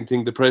rallying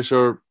thing, the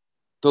pressure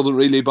doesn't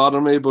really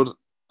bother me, but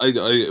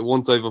I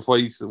once I have a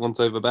fight, once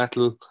I have a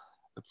battle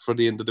for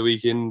the end of the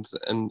weekend,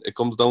 and it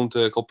comes down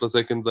to a couple of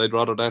seconds, I'd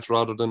rather that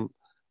rather than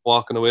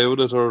walking away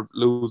with it or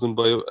losing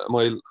by a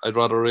mile. I'd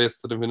rather race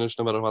to the finish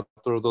no matter what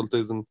the result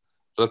is, and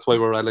that's why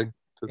we're rallying.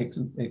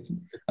 Excellent.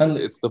 And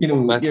it's the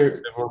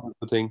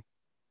the thing.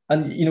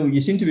 And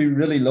you seem to be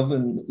really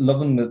loving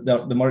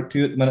the Mark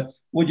II at the minute.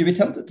 Would you be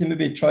tempted to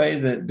maybe try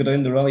go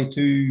down the Rally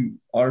 2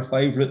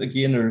 R5 route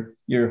again, or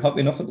you're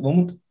happy enough at the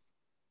moment?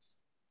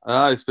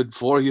 I spent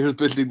 4 years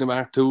building the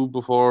Mark II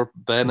before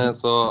Bena,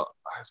 so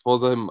I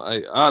suppose I'm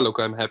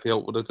happy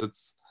out with it.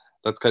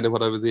 That's kind of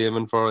what I was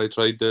aiming for. I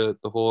tried the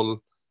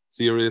whole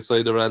serious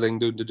side of rallying,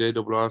 doing the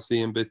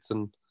JRRC and bits,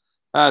 and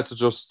it's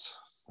just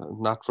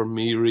not for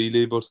me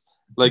really. But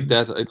like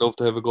that, I'd love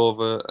to have a go of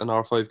an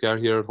R5 car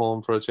here at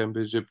home for a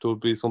championship. It would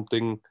be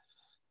something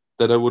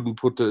that I wouldn't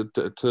put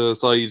to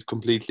aside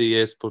completely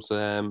yet. But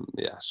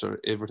sure,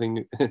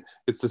 everything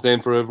it's the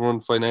same for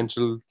everyone.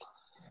 Financial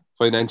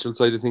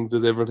side of things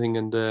is everything,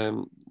 and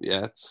the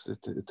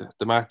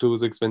Mark II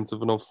is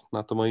expensive enough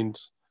not to mind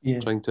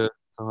trying to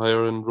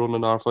hire and run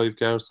an R5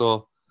 car.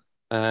 So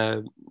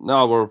I'd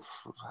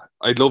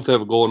love to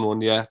have a go on one.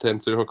 To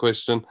answer your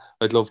question,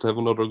 I'd love to have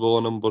another go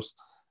on them, but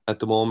at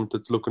the moment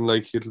it's looking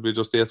like it'll be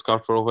just the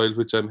escort for a while,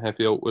 which I'm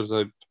happy out with.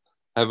 I'm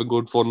having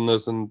good fun in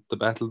it, and the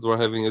battles we're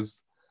having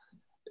it's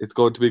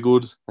going to be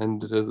good.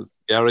 And as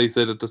Gary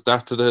said at the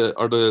start of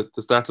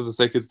the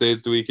second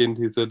stage the weekend,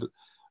 he said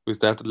we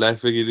started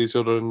laughing at each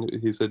other, and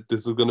he said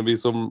this is going to be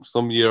some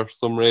year,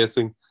 some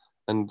racing,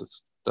 and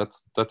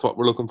that's what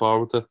we're looking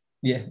forward to.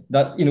 Yeah,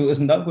 that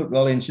isn't that what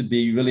rallying should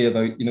be really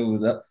about?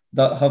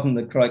 That having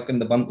the crack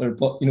and the banter,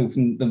 but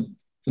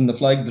from the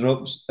flag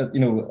drops,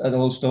 it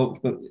all stops.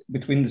 But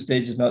between the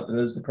stages, there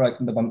is the crack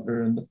and the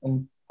banter and the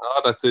fun.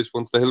 That's it.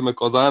 Once the helmet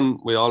goes on,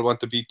 we all want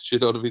to beat the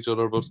shit out of each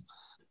other. But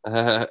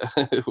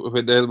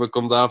when the helmet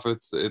comes off,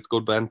 it's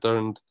good banter,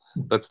 and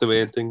that's the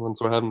main thing.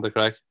 Once we're having the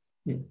crack.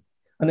 Yeah.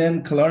 And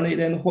then Killarney.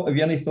 Then, what have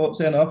you any thoughts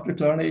then after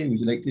Killarney? Would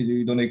you like to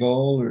do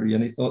Donegal, or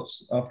any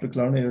thoughts after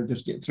Killarney, or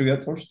just get through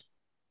it first?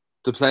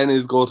 The plan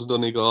is go to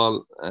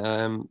Donegal.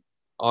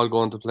 I'll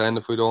go into plan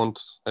if we don't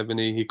have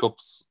any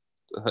hiccups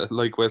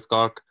like West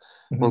Cork.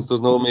 Once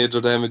there's no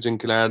major damage in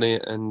Killarney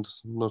and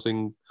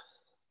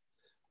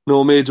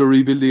no major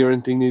rebuilding or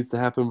anything needs to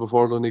happen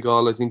before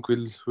Donegal, I think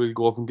we'll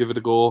go up and give it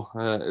a go.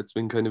 It's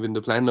been kind of in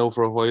the plan now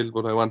for a while,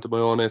 but I wanted my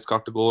own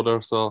escort to go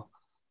there. So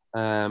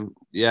that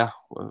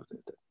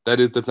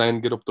is the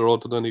plan, get up the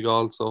road to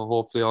Donegal. So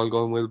hopefully all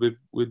going well,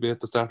 we'll be at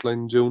the start line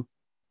in June.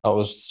 That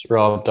was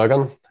Rob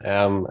Duggan.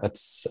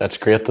 It's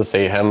great to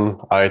see him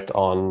out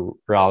on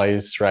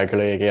rallies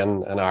regularly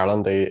again in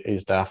Ireland.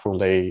 He's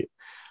definitely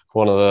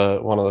one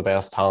of the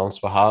best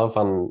talents we have,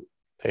 and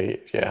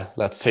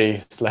let's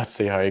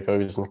see how he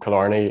goes in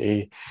Killarney.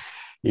 He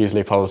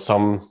usually pulls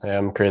some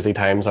crazy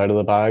times out of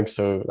the bag,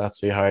 so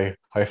let's see how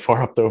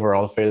far up the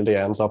overall field he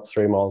ends up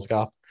through Moll's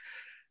Gap.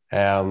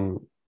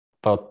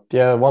 But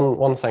yeah,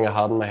 one thing I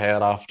had in my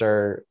head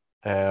after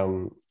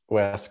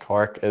West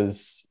Cork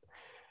is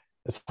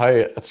how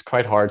it's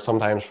quite hard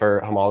sometimes for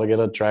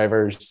homologated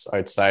drivers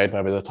outside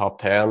maybe the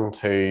top 10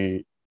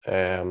 to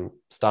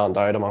stand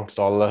out amongst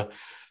all the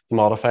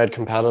modified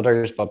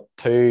competitors. But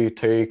two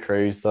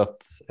crews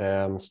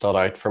that stood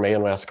out for me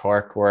in West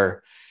Cork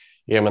were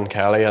Eamon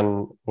Kelly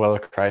and Will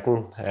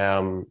Crichton.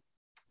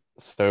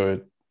 So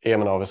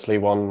Eamon obviously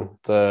won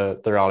the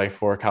Rally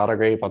 4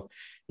 category, but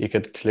you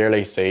could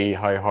clearly see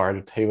how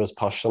hard he was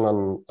pushing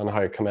and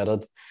how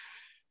committed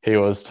he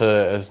was to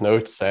his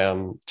notes.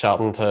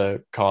 Chatting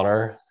to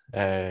Connor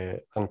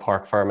in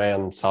Park Ferme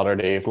on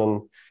Saturday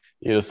evening,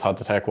 you just had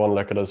to take one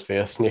look at his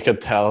face and you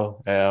could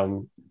tell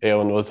Eamon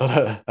was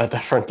at a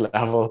different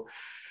level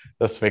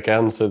this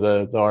weekend. So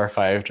the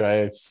R5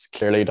 drive's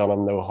clearly done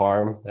him no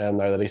harm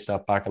now that he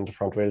stepped back into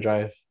front wheel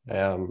drive.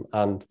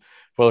 And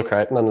Will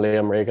Crichton and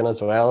Liam Regan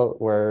as well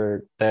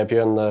were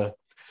debuting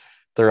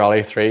the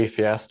Rally 3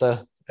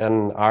 Fiesta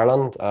in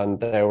Ireland, and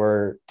they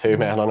were two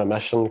men on a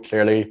mission,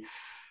 clearly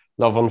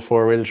loving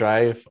four-wheel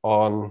drive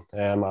on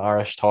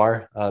Irish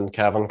Tar, and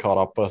Kevin caught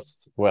up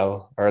with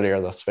Will earlier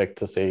this week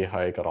to see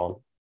how he got on.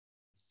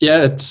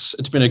 Yeah, it's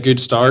been a good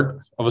start.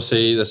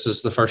 Obviously, this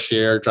is the first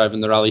year driving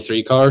the Rally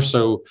 3 car,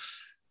 so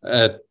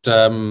we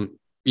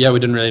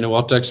didn't really know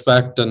what to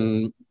expect,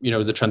 and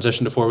the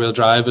transition to four-wheel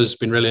drive has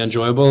been really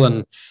enjoyable,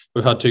 and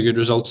we've had two good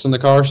results in the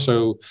car.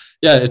 So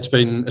yeah, it's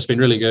been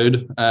really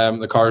good.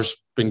 The car's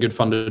been good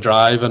fun to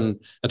drive, and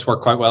it's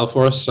worked quite well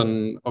for us.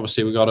 And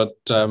obviously, we got it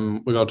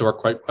to work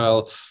quite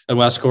well in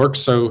West Cork.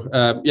 So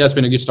it's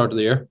been a good start to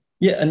the year.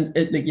 Yeah, and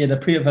the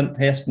pre-event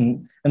test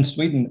in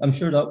Sweden, I'm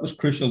sure that was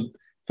crucial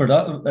for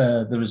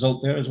that the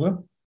result there as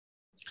well.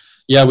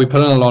 Yeah, we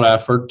put in a lot of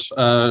effort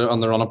on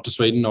the run up to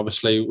Sweden.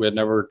 Obviously, we had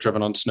never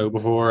driven on snow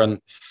before,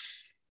 and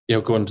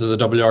going to the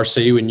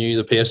WRC, we knew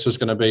the pace was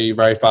going to be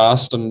very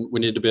fast, and we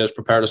needed to be as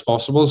prepared as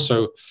possible.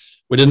 So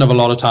we didn't have a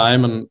lot of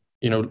time, and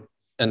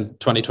in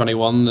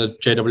 2021, the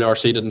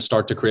JWRC didn't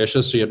start to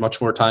Croatia, so you had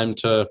much more time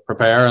to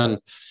prepare, and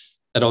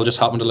it all just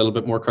happened a little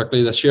bit more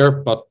quickly this year.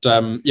 But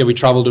we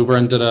travelled over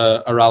and did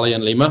a rally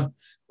in Lima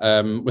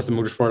with the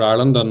Motorsport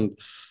Ireland, and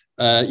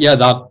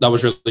that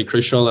was really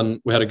crucial, and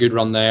we had a good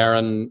run there,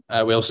 and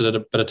we also did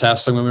a bit of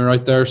testing when we were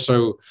out there.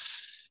 So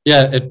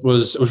yeah, it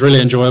was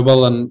really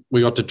enjoyable, and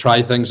we got to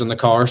try things in the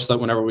car so that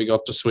whenever we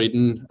got to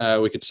Sweden,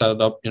 we could set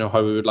it up,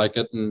 how we would like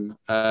it,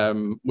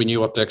 and we knew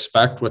what to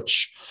expect,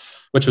 which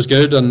was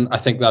good. And I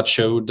think that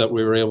showed that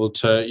we were able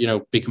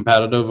to, be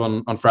competitive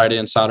on Friday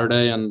and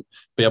Saturday and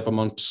be up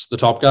amongst the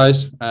top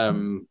guys.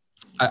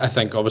 I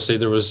think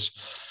obviously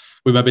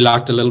we maybe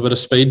lacked a little bit of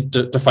speed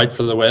to fight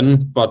for the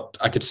win, but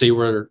I could see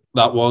where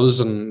that was,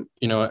 and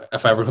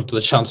if I ever got to the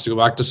chance to go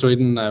back to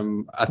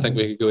Sweden, I think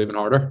we could go even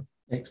harder.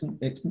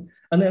 Excellent.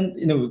 And then,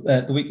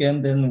 the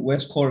weekend in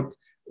West Cork,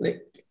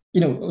 it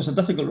was a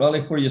difficult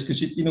rally for you because,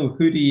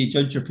 who do you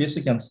judge your pace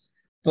against?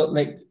 But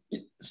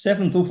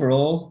 7th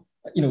overall,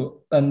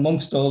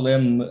 amongst all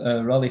them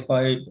Rally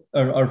 5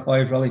 or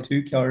R5 Rally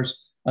 2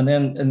 cars, and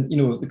then,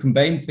 the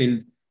combined field,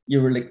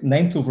 you were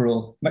 9th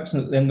overall,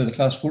 mixing it then with the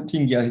Class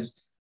 14 guys.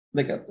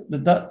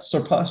 Did that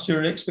surpass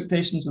your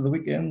expectations of the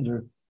weekend,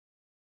 or?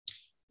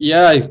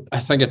 Yeah, I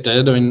think it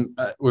did. I mean,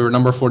 we were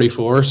number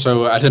 44,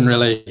 so I didn't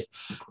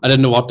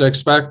know what to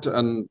expect.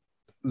 And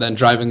then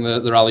driving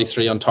the Rally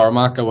 3 on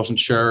tarmac, I wasn't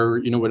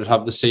sure, would it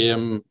have the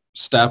same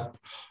step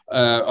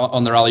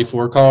on the Rally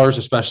 4 cars,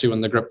 especially when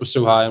the grip was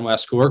so high in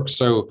West Cork.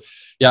 So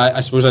yeah,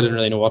 I suppose I didn't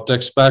really know what to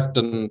expect.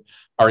 And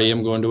our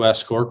aim going to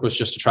West Cork was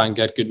just to try and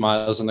get good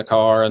miles in the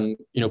car and,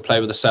 play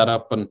with the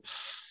setup. And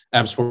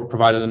M Sport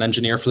provided an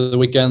engineer for the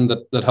weekend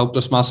that helped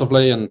us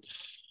massively. And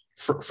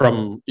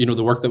from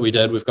the work that we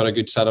did, we've got a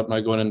good setup now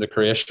going into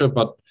Croatia.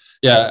 But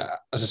yeah,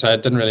 as I said,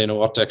 I didn't really know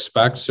what to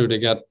expect. So to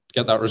get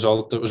that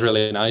result, it was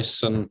really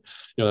nice. And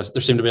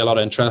there seemed to be a lot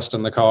of interest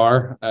in the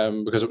car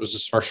because it was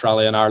his first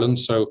rally in Ireland.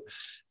 So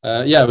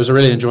it was a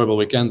really enjoyable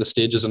weekend. The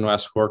stages in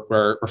West Cork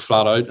were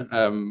flat out.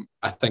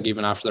 I think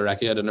even after the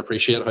recce, I didn't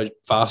appreciate how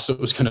fast it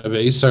was going to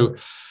be. So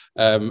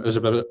it was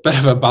a bit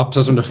of a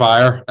baptism to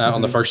fire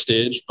on the first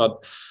stage,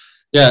 but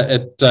yeah,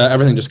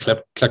 everything just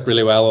clicked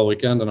really well all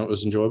weekend, and it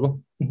was enjoyable.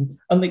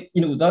 And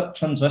that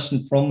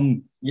transition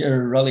from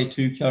your Rally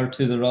 2 car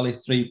to the Rally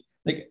 3,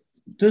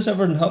 does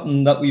everything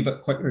happen that wee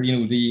bit quicker? Do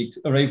you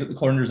arrive at the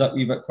corners that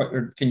wee bit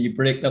quicker? Can you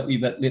brake that wee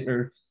bit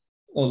later?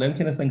 All them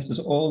kind of things. Does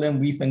all them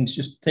wee things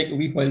just take a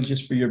wee while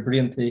just for your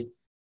brain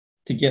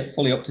to get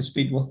fully up to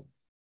speed with?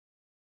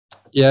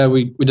 Yeah,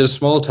 we did a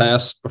small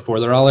test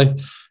before the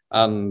rally,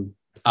 and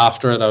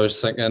after it, I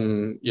was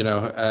thinking,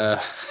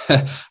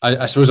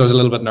 I suppose I was a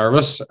little bit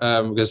nervous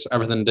because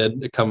everything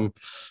did come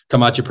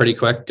at you pretty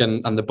quick,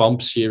 and the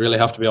bumps, you really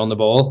have to be on the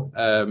ball.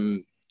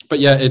 But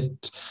yeah,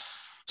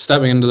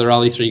 stepping into the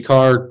Rally 3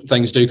 car,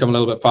 things do come a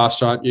little bit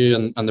faster at you,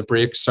 and the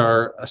brakes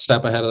are a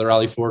step ahead of the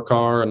Rally 4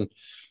 car, and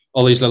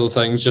all these little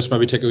things just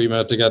maybe take a wee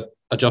minute to get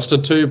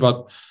adjusted to.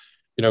 But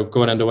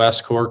going into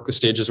West Cork, the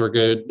stages were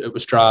good. It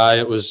was dry.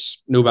 It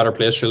was no better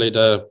place really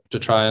to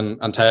try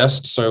and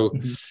test. So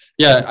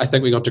yeah, I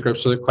think we got to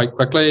grips with it quite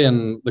quickly,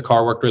 and the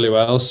car worked really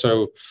well.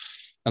 So,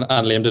 and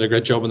Liam did a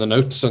great job in the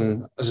notes.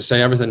 And as I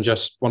say, everything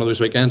just one of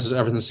those weekends,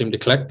 everything seemed to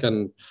click,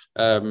 and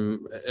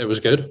it was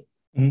good.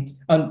 Mm-hmm.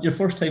 And your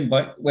first time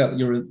back, well,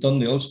 you were done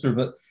the Ulster,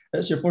 but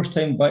it's your first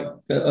time back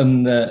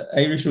on the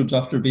Irish roads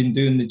after being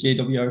doing the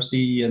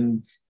JWRC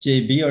and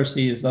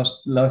JBRC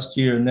last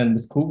year, and then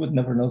with COVID and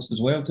everything else as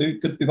well too.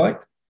 Good to be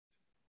back.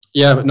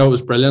 Yeah, but no, it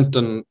was brilliant,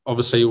 and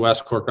obviously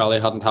West Cork Rally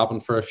hadn't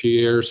happened for a few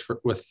years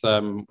with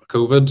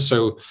COVID,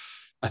 so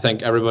I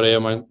think everybody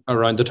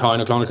around the town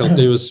of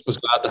Clonakilty was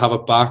glad to have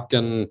it back,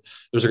 and there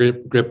was a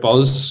great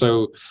buzz.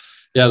 So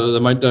yeah, the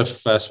amount of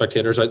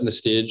spectators out in the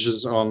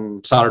stages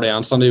on Saturday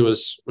and Sunday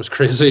was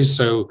crazy.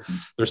 So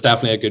there's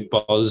definitely a good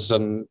buzz,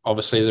 and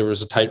obviously there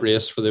was a tight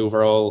race for the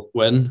overall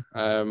win.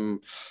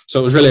 So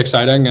it was really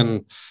exciting,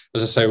 and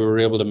as I say, we were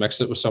able to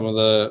mix it with some of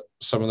the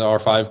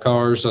R5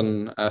 cars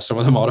and some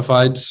of the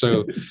modified.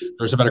 So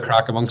there was a bit of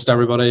crack amongst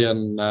everybody,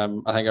 and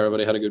I think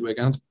everybody had a good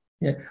weekend.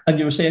 Yeah, and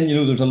you were saying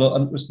there's a lot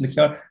of interest in the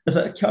car. Is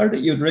it a car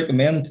that you'd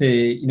recommend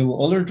to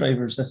other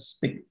drivers? It's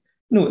like,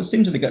 it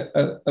seems like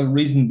a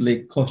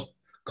reasonably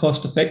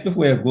cost effective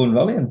way of going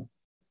rallying.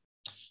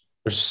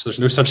 There's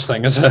no such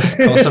thing as a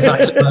cost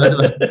effective.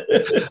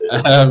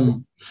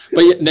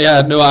 But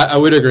yeah, no, I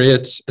would agree.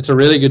 It's a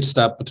really good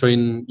step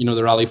between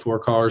the Rally 4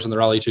 cars and the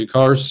Rally 2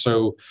 cars.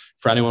 So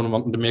for anyone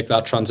wanting to make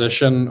that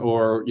transition,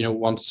 or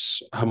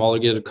wants a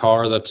homologated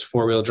car that's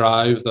 4-wheel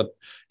drive that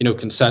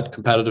can set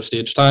competitive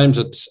stage times,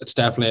 it's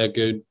definitely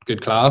a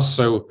good class.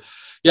 So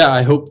yeah,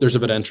 I hope there's a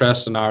bit of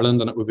interest in Ireland,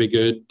 and it would be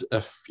good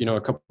if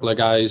a couple of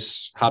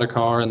guys had a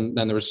car, and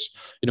then there was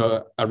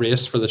a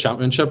race for the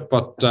championship.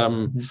 But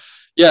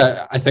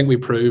yeah, I think we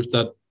proved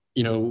that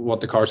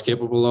what the car's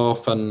capable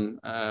of,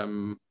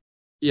 and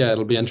yeah,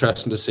 it'll be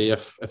interesting to see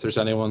if there's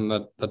anyone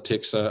that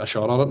takes a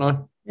shot at it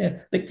now. Yeah,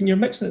 like when you're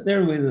mixing it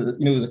there with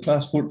the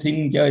class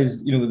 14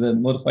 guys, the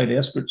modified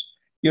Escorts,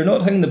 you're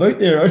not hanging about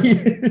there, are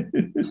you?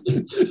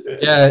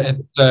 Yeah,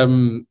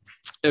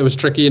 it was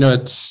tricky.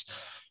 It's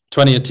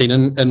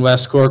 2018 in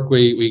West Cork.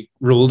 We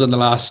rolled in the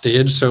last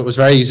stage, so it was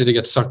very easy to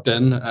get sucked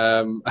in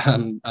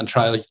and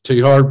try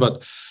too hard.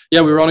 But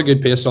yeah, we were on a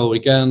good pace all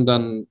weekend,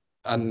 and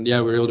yeah,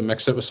 we were able to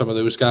mix it with some of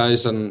those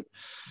guys. And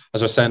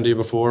as I was saying to you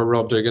before,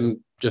 Rob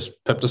Dugan just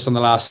pipped us on the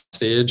last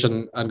stage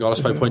and got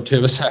us by 0.2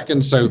 of a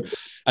second. So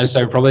I'd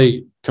say we're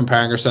probably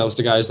comparing ourselves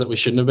to guys that we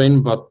shouldn't have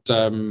been. But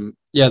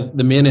yeah,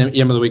 the main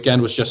aim of the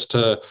weekend was just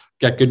to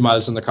get good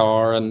miles in the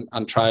car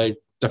and try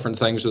different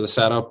things with the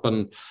setup.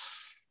 And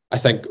I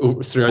think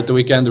throughout the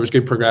weekend there was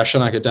good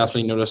progression. I could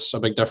definitely notice a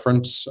big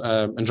difference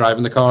in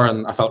driving the car,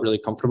 and I felt really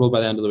comfortable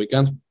by the end of the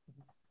weekend.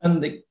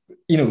 And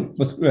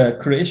with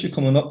Croatia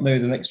coming up now,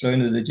 the next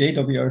round of the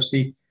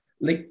JWRC,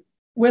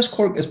 West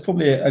Cork is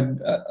probably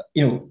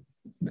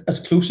as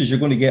close as you're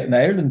going to get in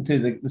Ireland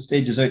to the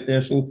stages out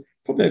there. So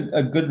probably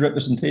a good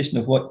representation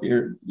of what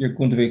you're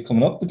going to be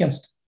coming up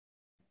against.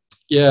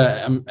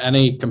 Yeah,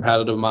 any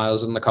competitive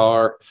miles in the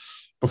car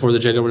before the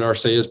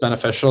JWRC is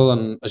beneficial,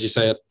 and as you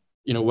say,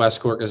 West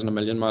Cork isn't a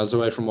million miles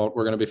away from what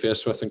we're going to be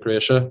faced with in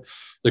Croatia.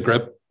 The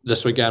grip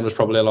this weekend was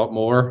probably a lot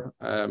more.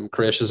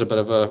 Croatia's a bit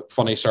of a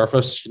funny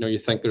surface. You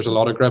think there's a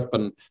lot of grip,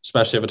 and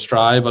especially if it's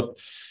dry, but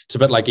it's a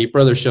bit like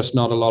Ypres. There's just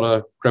not a lot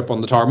of grip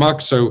on the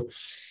tarmac. So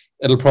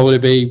it'll probably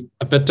be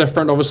a bit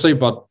different, obviously,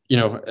 but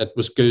it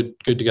was good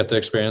to get the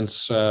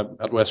experience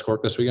at West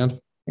Cork this weekend.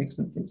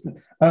 Excellent.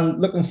 And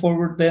looking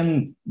forward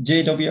then,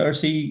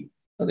 JWRC,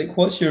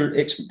 what's your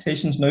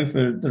expectations now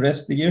for the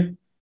rest of the year?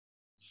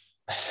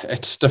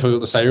 It's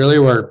difficult to say, really.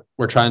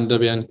 We're trying to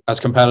be as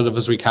competitive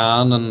as we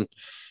can, and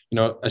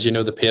as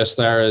the pace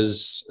there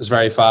is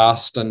very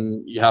fast,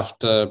 and you have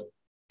to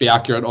be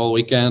accurate all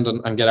weekend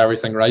and get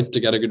everything right to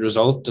get a good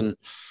result. And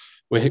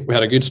we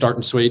had a good start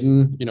in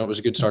Sweden. It was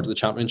a good start to the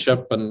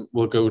championship, and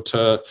we'll go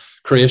to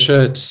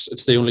Croatia.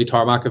 It's the only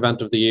tarmac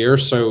event of the year,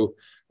 so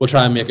we'll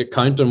try and make it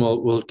count, and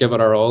we'll give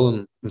it our all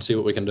and see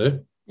what we can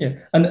do. Yeah,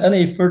 and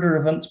any further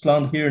events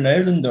planned here in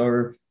Ireland,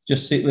 or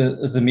just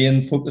is the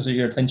main focus of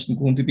your attention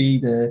going to be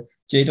the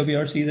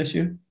JWRC this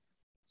year?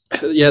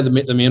 Yeah,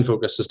 the main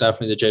focus is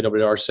definitely the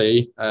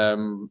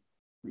JWRC.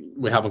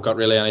 We haven't got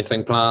really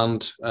anything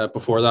planned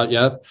before that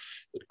yet.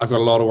 I've got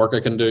a lot of work I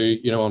can do,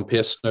 on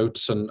pace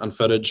notes and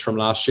footage from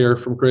last year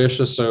from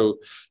Croatia. So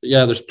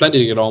yeah, there's plenty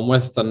to get on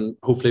with, and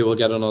hopefully we'll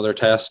get another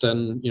test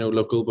in,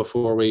 local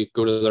before we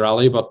go to the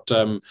rally. But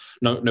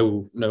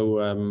no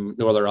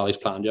other rallies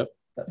planned yet.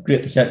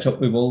 Great to catch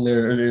up with all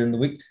there earlier in the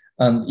week,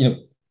 and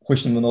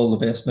wishing them all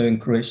the best now in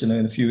Croatia now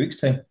in a few weeks'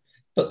 time.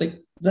 But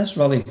this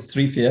Rally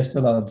 3 Fiesta,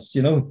 lads,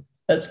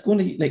 it's going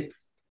to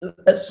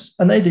it's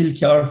an ideal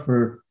car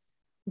for,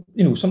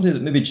 somebody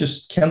that maybe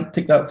just can't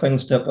take that final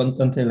step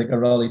into like a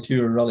Rally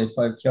 2 or Rally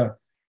 5 car.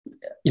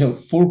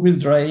 4-wheel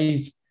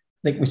drive,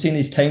 like we've seen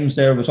these times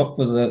there, was up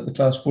with the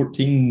Class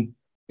 14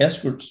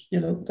 Escorts.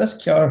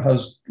 This car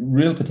has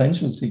real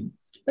potential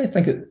I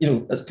think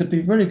it could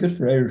be very good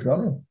for Irish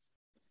Rally.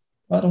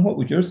 Adam, what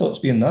would your thoughts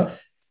be on that?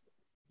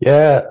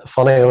 Yeah,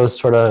 funny, I was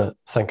sort of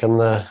thinking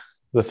the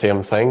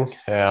same thing.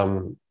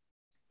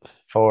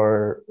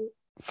 For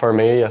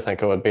me, I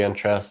think it would be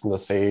interesting to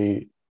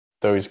see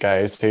those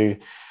guys who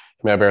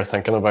maybe are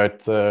thinking about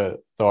the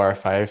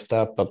R5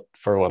 step, but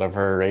for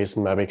whatever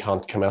reason maybe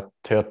can't commit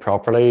to it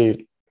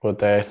properly. Would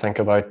they think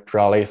about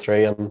Rally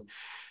 3? And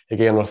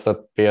again, with it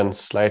being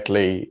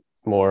slightly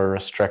more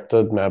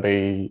restricted,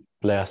 maybe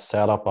less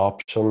setup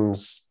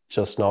options,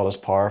 just not as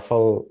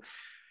powerful.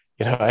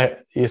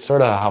 You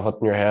sort of have it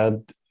in your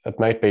head. It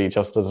might be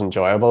just as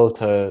enjoyable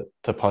to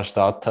push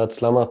that to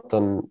its limit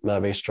and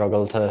maybe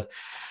struggle to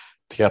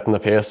get in the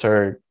pace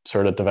or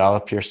sort of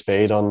develop your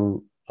speed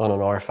on an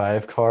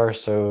R5 car.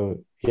 So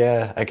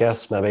yeah, I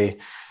guess maybe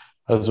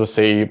as we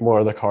see more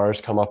of the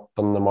cars come up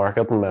in the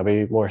market and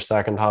maybe more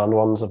second-hand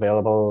ones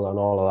available and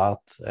all of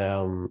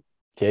that,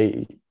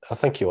 yeah, I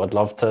think you would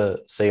love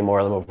to see more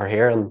of them over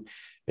here. And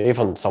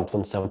even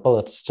something simple,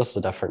 it's just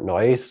a different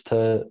noise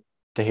to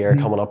hear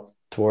coming up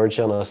towards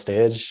you on a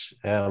stage.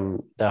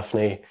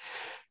 Definitely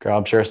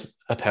grabs your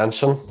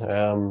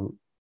attention.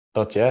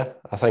 But yeah,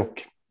 I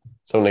think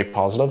it's only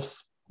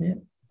positives. Yeah,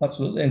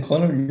 absolutely. And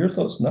Conor, your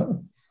thoughts on that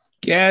one?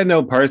 Yeah,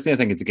 no, personally, I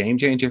think it's a game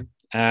changer.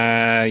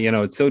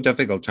 It's so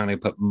difficult trying to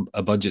put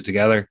a budget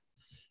together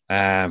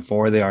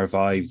for the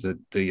R5s that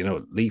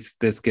at least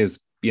this gives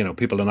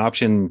people an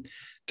option,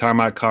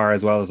 tarmac car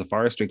as well as a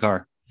forestry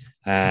car.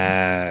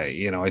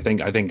 I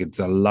think it's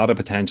a lot of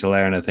potential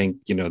there, and I think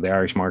the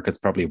Irish market's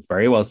probably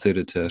very well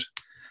suited to it.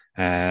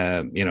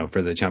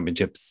 For the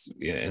championships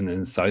in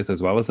the south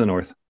as well as the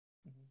north.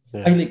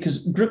 Yeah. Because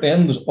Group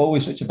N was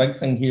always such a big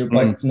thing here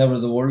back whenever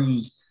the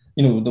world,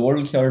 the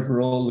world cars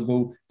were all to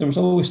go. There was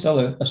always still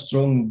a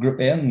strong Group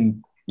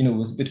N,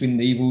 with between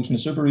the Evos and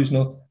the Subarus and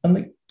all. And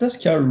like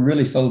this car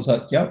really fills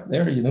that gap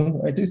there.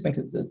 I do think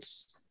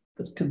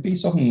it could be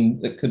something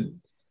that could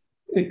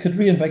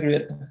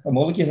reinvigorate a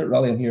mulligan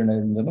rallying here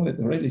now, at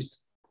the very least.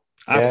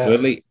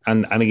 Absolutely.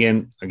 Yeah.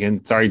 And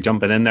again, sorry,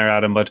 jumping in there,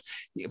 Adam, but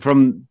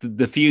from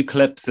the few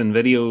clips and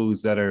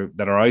videos that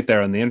are out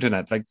there on the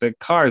internet, like the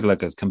cars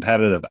look as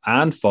competitive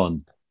and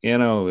fun.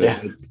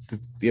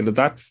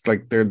 That's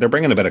like they're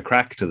bringing a bit of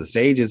crack to the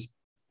stages.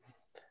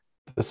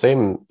 They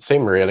seem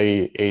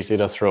really easy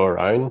to throw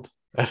around,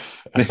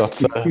 if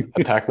that's a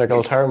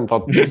technical term,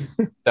 but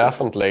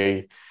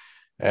definitely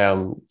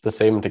they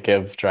seem to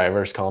give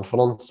drivers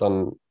confidence.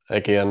 And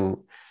again,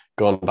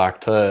 going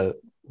back to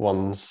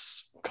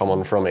ones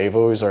coming from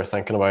Evos or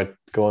thinking about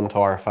going to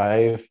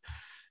R5,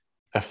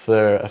 if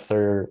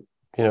they're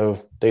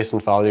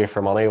decent value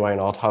for money, why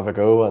not have a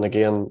go? And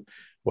again,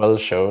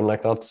 Will's shown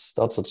like that's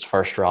its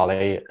first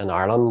rally in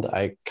Ireland.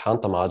 I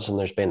can't imagine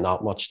there's been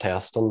that much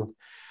testing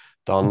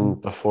done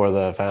before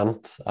the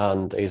event,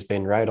 and he's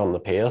been right on the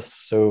pace.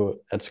 So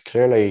it's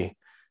clearly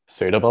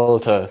suitable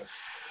to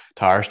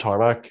Irish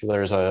tarmac.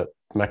 There's a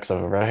mix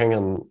of everything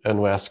in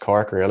West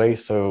Cork, really.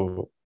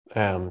 So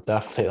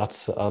definitely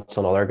that's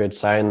another good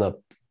sign that,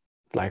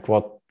 like,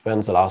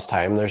 when's the last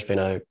time there's been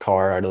a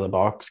car out of the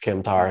box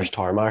came to Irish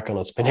tarmac and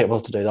it's been able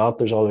to do that?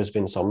 There's always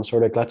been some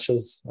sort of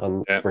glitches,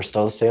 and we're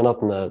still seeing it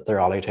in the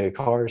Rally 2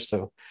 cars.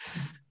 So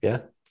yeah.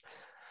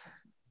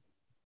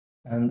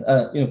 And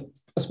I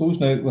suppose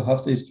now we'll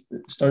have to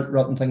start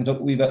wrapping things up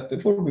a wee bit.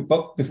 Before we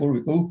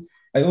go,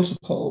 I also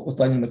caught up with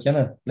Daniel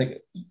McKenna.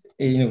 Like,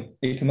 he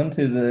came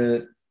into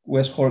the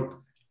West Cork,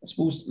 I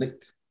suppose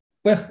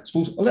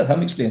I'll let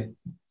him explain.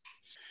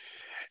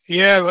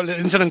 Yeah, well, the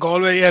incident in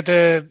Galway, I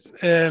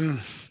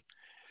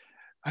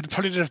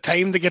probably didn't have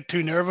time to get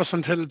too nervous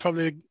until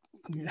probably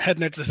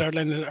heading out to the start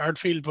line of the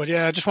Ardfield. But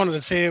yeah, I just wanted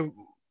to say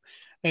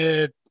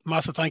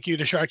massive thank you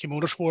to Sharkey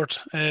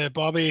Motorsport,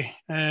 Bobby,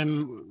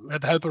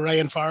 with the help of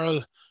Ryan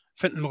Farrell,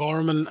 Fintan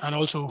McGorman, and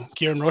also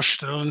Kieran Rush.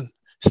 They've done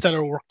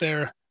stellar work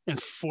there in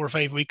 4 or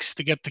 5 weeks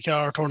to get the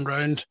car turned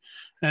around.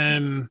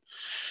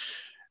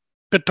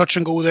 Bit touch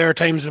and go there at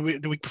times the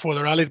week before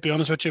the rally, to be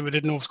honest with you. We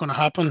didn't know what was going to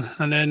happen.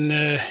 And then,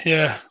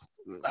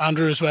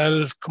 Andrew as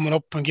well coming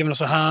up and giving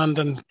us a hand,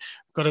 and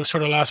got a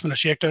sort of last minute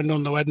shakedown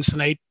on the Wednesday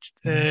night.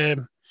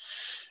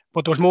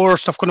 But there was more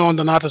stuff going on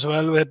than that as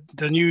well. We had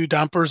the new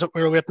dampers that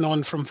we were waiting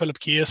on from Philip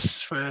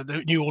Case,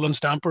 the new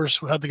Olin's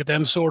dampers. We had to get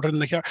them sorted in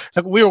the car.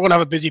 Like, we were going to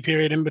have a busy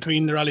period in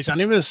between the rallies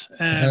anyways.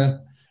 And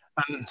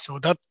so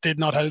that did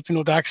not help.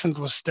 The accent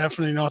was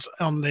definitely not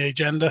on the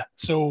agenda.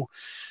 So,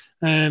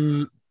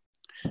 got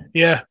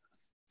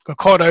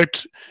caught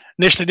out.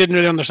 Initially didn't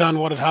really understand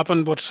what had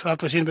happened, but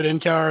after seeing a bit in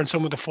car and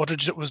some of the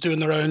footage that was doing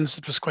the rounds,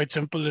 it was quite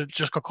simple. It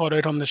just got caught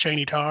out on the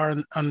shiny tar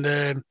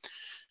and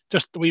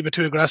just a wee bit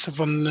too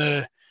aggressive on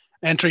the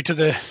entry to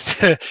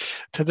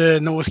the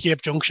no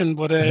escape junction.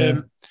 But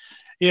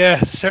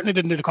certainly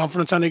didn't do the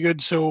confidence any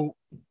good. So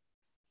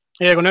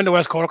Yeah, going down to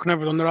West Cork,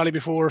 never done the rally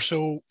before,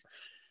 so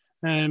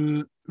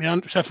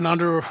myself and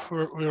Andrew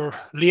we were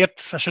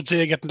late, I should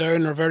say, getting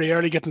down, or very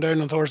early getting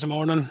down on Thursday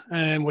morning,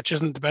 which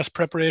isn't the best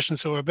preparation,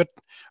 so we're a bit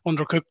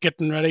undercooked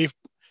getting ready.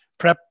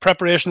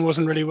 Preparation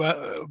wasn't really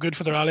good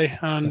for the rally,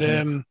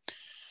 and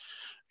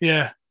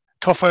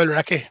tough oil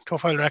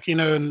recce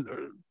now, and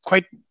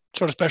quite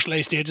sort of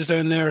specialised stages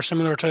down there,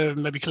 similar to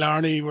maybe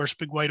Killarney, where it's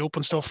big wide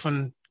open stuff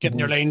and getting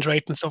your lines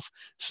right and stuff.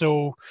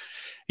 So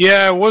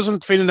yeah, I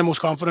wasn't feeling the most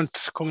confident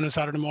coming in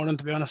Saturday morning,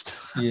 to be honest.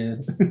 Yeah.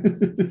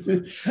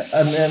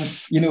 And then,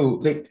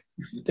 like,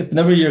 if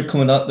whenever you're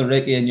coming out the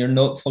recce and you're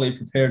not fully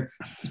prepared,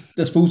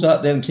 I suppose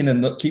that then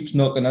kind of keeps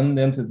knocking in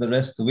then to the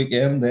rest of the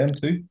weekend then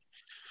too.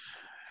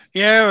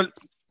 Yeah, well,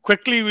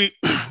 quickly we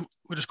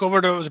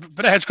discovered there was a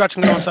bit of head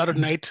scratching on Saturday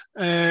night.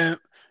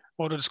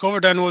 What I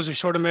discovered then was we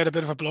sort of made a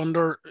bit of a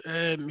blunder.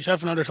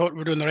 Myself and Andrew thought we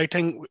were doing the right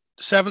thing.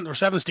 7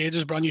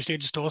 stages, brand new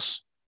stages to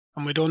us,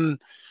 and we done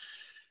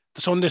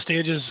the Sunday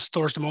stages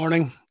Thursday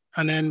morning,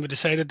 and then we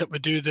decided that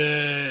we'd do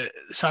the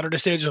Saturday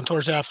stages on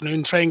Thursday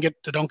afternoon, try and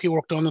get the donkey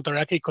work done at the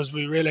recce, because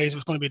we realised it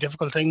was going to be a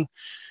difficult thing.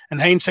 In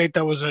hindsight,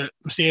 that was a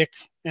mistake,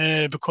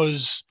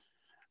 because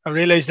I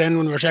realised then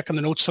when we were checking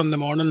the notes Sunday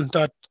morning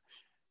that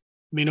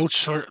my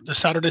notes for the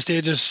Saturday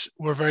stages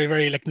were very,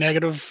 very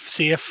negative,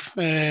 safe.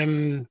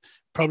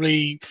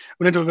 Probably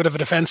went into a bit of a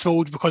defence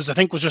mode, because I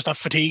think it was just that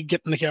fatigue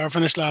getting the car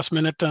finished last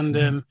minute,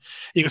 and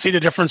you can see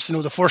the difference.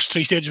 The first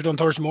 3 stages we done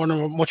Thursday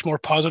morning were much more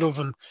positive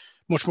and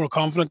much more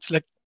confident,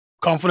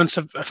 confidence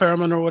of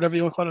Fairman, or whatever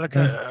you want to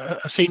call it.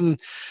 I've seen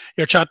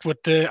your chat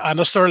with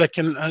Annister,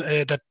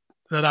 that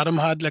Adam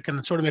had, and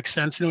it sort of makes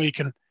sense. You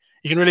can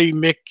really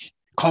make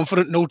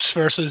confident notes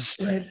versus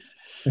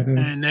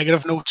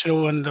negative notes,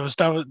 and there was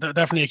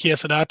definitely a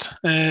case of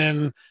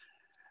that.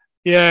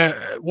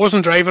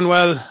 Wasn't driving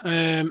well,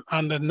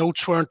 and the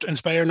notes weren't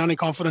inspiring any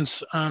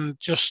confidence, and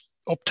just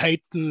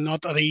uptight and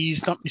not at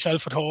ease, not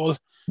myself at all.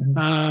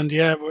 And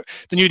the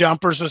new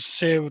dampers, as I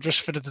say, were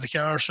just fitted to the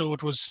car, so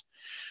it was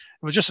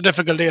just a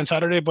difficult day on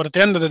Saturday. But at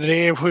the end of the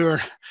day,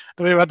 the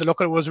way we had to look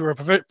at it was we were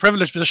a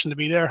privileged position to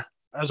be there,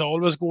 as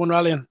always, going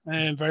rallying,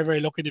 and very, very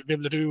lucky to be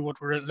able to do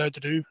what we're allowed to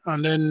do.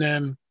 And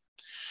then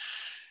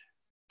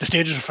the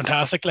stages are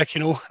fantastic,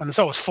 and it's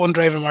always fun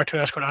driving Mark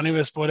II Escort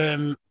anyways,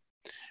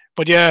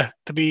 but yeah,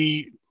 to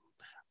be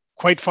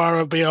quite far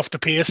away off the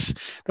pace.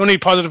 The only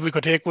positive we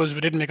could take was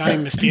we didn't make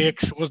any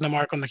mistakes. It wasn't a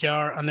mark on the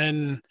car. And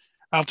then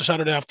after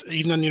Saturday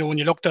evening, when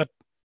you looked at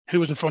who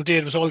was in front of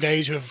you, it was all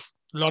guys who have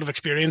a lot of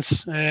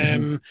experience,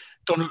 had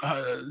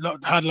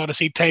a lot of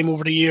seat time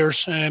over the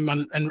years, and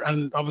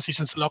obviously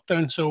since the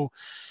lockdown. So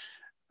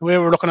the way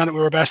we're looking at it, we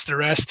were best of the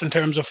rest in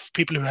terms of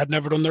people who had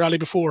never done the rally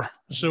before.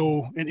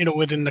 So,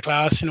 within the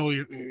class,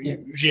 your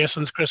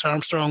Jason's, Chris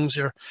Armstrong's,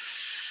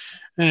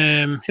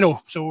 so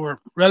we're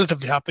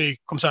relatively happy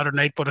come Saturday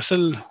night, but I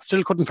still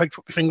couldn't put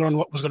my finger on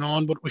what was going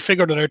on. But we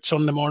figured it out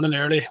Sunday morning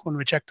early when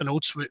we checked the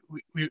notes. We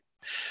to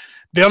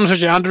be honest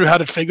with you, Andrew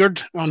had it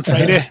figured on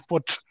Friday,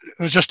 but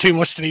it was just too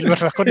much to deal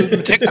with.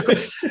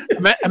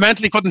 I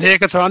mentally couldn't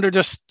take it, so Andrew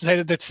just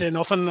decided to say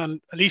nothing,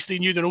 and at least he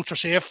knew the notes were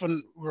safe,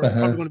 and we're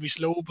probably going to be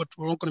slow, but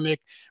we weren't going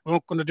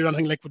to do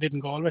anything like we did in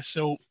Galway.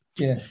 So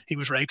he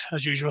was right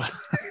as usual.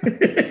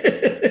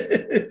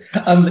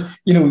 And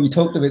you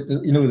talked about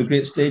the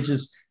great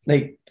stages,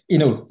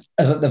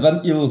 as at the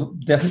event you'll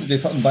definitely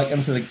be putting back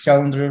into the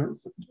calendar,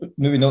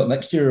 maybe not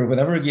next year or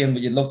whenever again,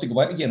 but you'd love to go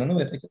back again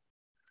anyway, I think.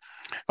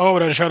 Oh,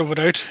 without a shadow of a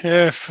doubt.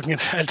 Yeah,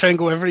 I'll try and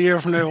go every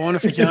year from now on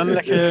if we can,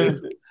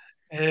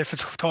 if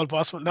it's at all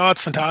possible. No,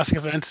 it's a fantastic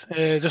event.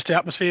 Just the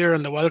atmosphere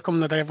and the welcome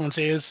that everyone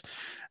says.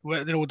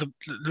 The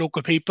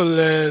local people,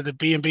 the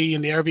B&B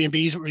and the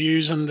Airbnbs that we're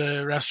using,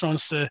 the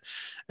restaurants, the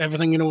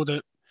everything,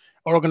 the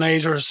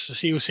organisers, the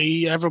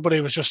COC,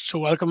 everybody was just so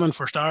welcoming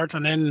for start,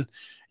 and then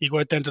you go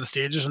out down to the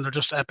stages and they're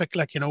just epic,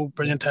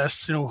 brilliant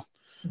tests.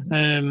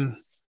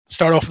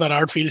 Start off with that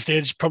Ardfield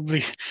stage.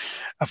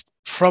 I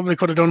probably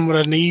could have done with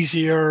an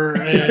easier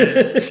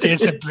stage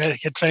to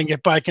try and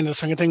get back into the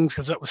swing of things,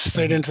 because that was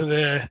straight into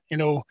the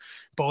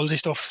ballsy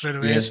stuff straight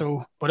away. Yes.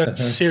 So, but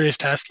it's a serious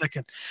test.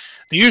 The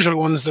usual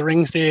ones, the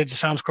ring stage, the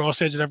Sam's Cross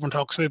stage that everyone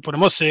talks about. But I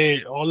must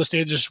say, all the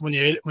stages when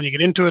you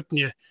get into it and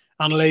you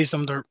analyse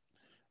them, they're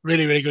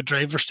really, really good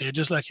driver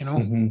stages. Aye,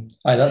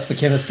 that's the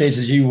kind of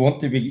stages you want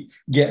to be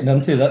getting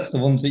into. That's the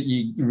ones that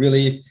you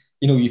really,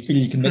 you feel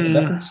you can make a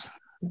difference.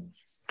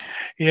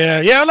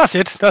 Yeah, that's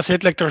it.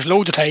 There's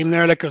loads of time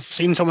there. I've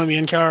seen some of me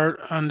in car,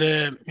 and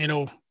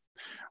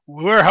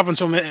we were having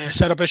some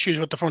setup issues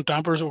with the front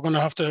dampers. We're going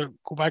to have to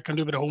go back and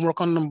do a bit of homework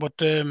on them, but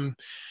that's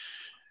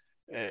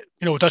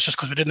just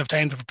because we didn't have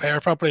time to prepare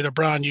properly. They're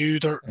brand new.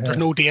 There's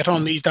no data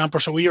on these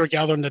dampers, so we were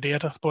gathering the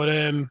data.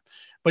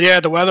 But yeah,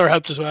 the weather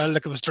helped as well.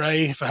 It was dry.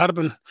 If it had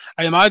been,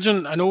 I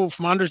know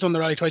Commander's done the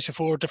rally twice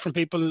before, different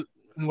people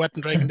in wet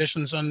and dry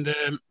conditions, and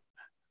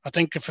I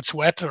think if it's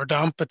wet or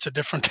damp, it's a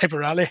different type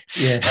of rally.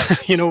 Yeah.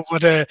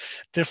 But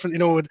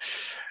different.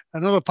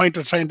 Another point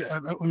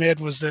we made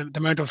was the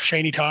amount of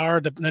shiny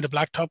tar, the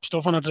blacktop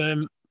stuff on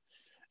it.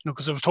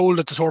 Because I was told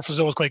that the surface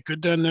was quite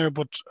good down there,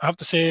 but I have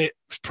to say,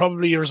 was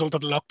probably a result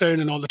of the lockdown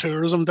and all the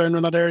tourism down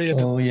in that area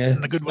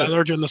and the good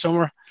weather during the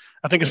summer.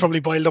 I think it's probably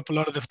boiled up a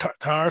lot of the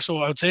tar. So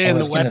I would say in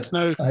the wet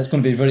now. It's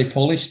going to be very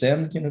polished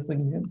then, kind of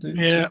thing.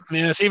 Yeah,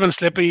 it's even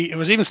slippy. It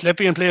was even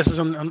slippy in places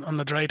on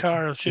the dry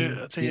tar. I'd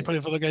say probably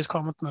other guys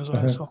commenting as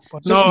well. So,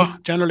 but no,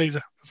 generally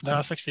the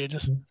fantastic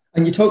stages.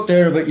 And you talked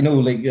there about,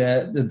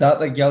 the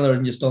data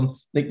gathering you've done.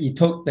 Like you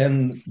talked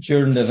then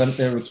during the event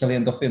there with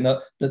Killian Duffy and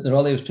that the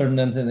rally was turned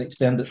into an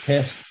extended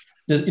test.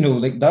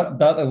 Like that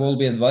data will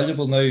be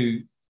invaluable now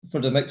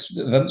for the next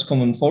events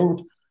coming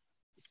forward.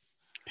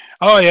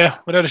 Oh yeah,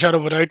 without a shadow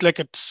of a doubt. Like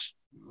it's,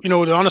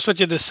 to be honest with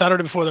you, the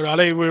Saturday before the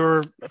rally, we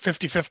were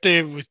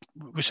 50-50.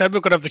 We said we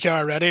could have the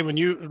car ready. We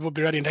knew it would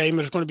be ready in time.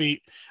 It was going to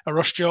be a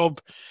rush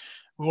job.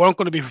 We weren't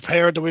going to be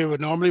prepared the way we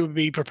would normally would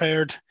be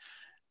prepared.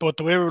 But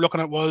the way we were looking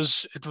at it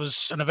was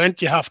an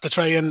event you have to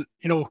try and,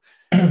 you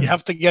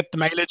have to get the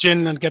mileage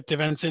in and get the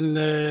events in.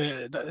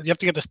 You have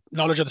to get the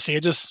knowledge of the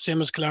stages,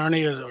 same as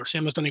Killarney or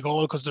same as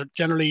Donegal, because they're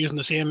generally using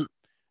the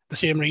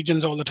same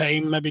regions all the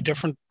time, maybe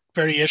different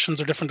variations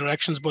or different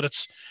directions, but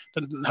it's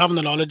having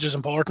the knowledge is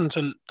important,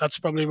 and that's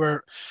probably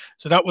where.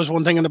 So that was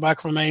one thing in the back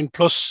of my mind.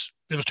 Plus,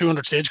 there was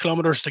 200 stage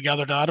kilometers to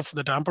gather data for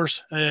the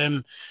dampers.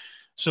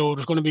 So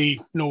there's going to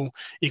be,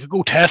 you could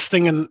go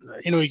testing, and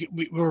we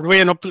were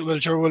weighing up. Well,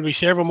 sure, will we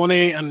save our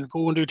money and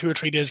go and do 2 or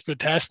 3 days good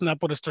testing that?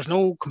 But there's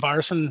no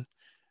comparison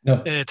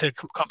to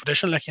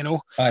competition, like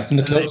from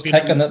the close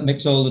tech, and that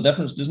makes all the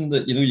difference, doesn't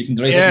it? You can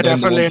drive it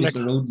down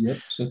the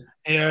road.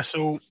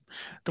 So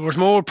there was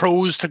more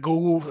pros to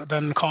go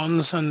than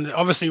cons, and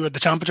obviously with the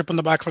championship in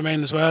the back of our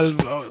mind as well,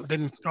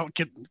 didn't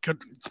get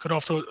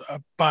off to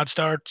a bad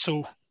start.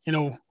 So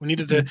we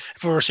needed to,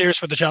 if we were serious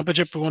with the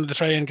championship, we wanted to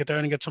try and get there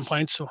and get some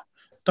points. So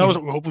that was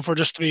what we're hoping for,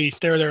 just to be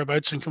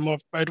thereabouts and come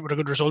out with a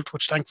good result,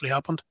 which thankfully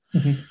happened.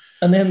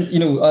 And then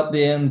at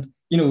the end,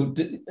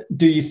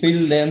 do you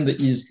feel then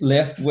that he's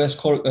left West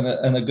Cork in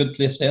a good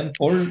place then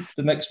for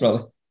the next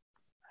rally?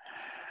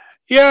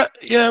 Yeah,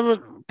 we're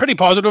pretty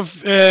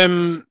positive.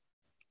 The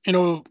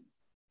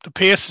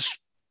pace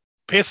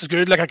is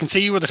good. Like I can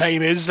see where the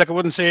time is. Like I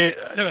wouldn't say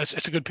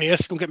it's a good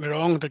pace. Don't get me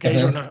wrong. The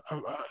guys are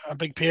on a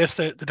big pace.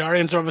 The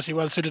Darians are obviously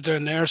well suited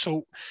down there.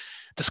 So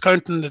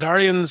discounting the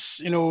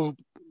Darians,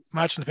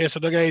 matching the pace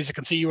of the guys, you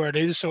can see where it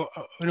is. So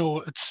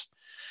it's.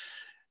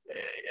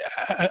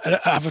 I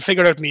have it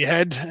figured out in my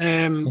head.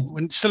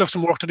 We still have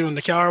some work to do in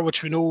the car,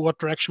 which we know what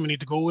direction we need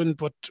to go in,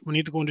 but we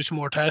need to go and do some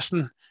more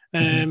testing.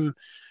 And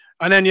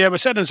then, we're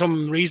setting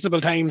some reasonable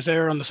times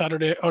there on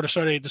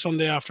the the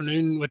Sunday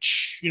afternoon,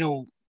 which,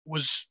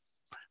 was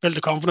built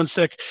the confidence.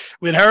 Like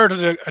we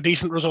inherited a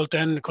decent result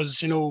then because,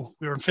 we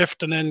were in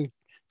 5th, and then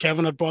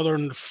Kevin had bother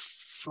on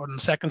the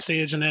second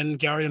stage, and then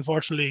Gary,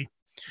 unfortunately,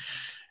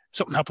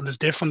 something happened as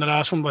diff on the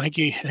last one, but I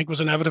think it was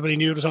inevitable. He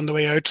knew it was on the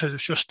way out. It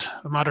was just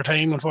a matter of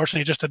time.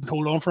 Unfortunately, it just didn't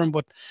hold on for him,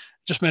 but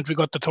it just meant we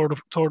got the third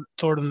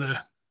on the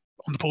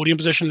podium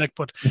position. It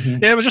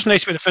was just a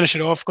nice way to finish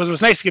it off, because it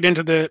was nice to get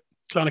into the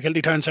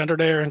Clonakilty town centre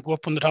there and go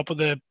up on the top of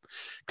the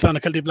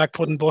Clonakilty Black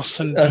Pudding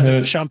bus and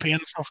do champagne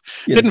and stuff.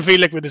 Didn't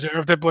feel like we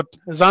deserved it, but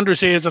as Andrew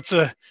says, that's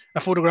a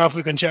photograph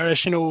we can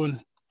cherish, and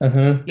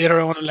later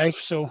on in life.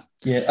 So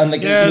and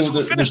there's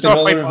been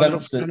other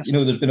events that,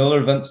 there's been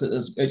other events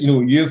that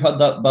you've had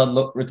that bad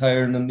luck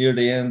retiring and near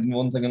the end and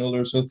one thing and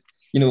another. So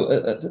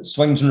it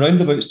swings and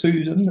roundabouts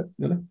too, doesn't it?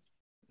 Really?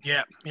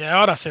 Yeah.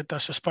 That's it.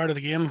 That's just part of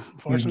the game,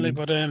 unfortunately.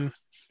 But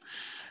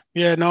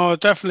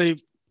definitely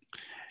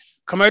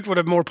come out with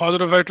a more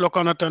positive outlook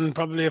on it than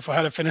probably if I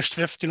had finished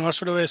 5th, that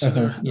sort of way. So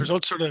the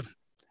results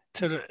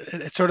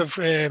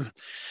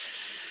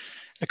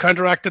it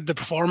counteracted the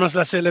performance,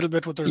 let's say, a little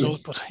bit with the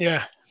result. But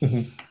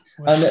And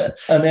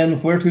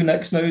then where to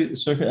next now?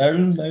 Circuit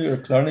Ireland now, or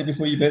Killarney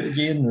before you bet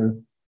again? Or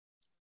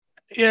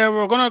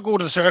we're going to go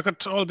to the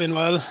circuit, all being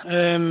well.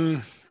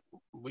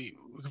 We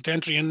have the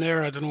entry in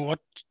there. I don't know what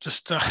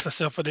just the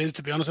stuff it is,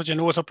 to be honest with you. I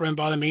know it's up around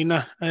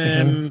Ballymena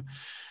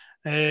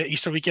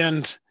Easter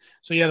weekend.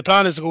 So the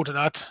plan is to go to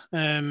that.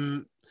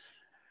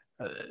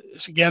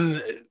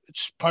 Again,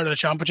 it's part of the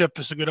championship.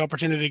 It's a good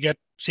opportunity to get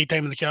seat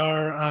time in the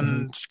car,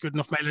 and it's good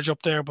enough mileage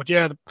up there. But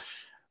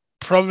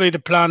probably the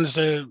plan is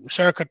the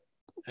circuit,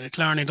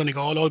 Killarney,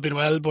 Donegal, all been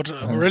well. But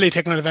we're really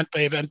taking an event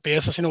by event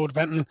basis.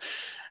 Depending,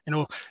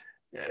 we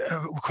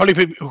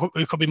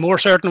could be more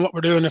certain of what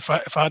we're doing if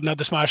I hadn't had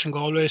the smash in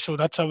Galway. So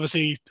that's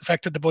obviously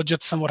affected the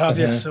budgets and what have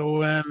you.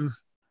 So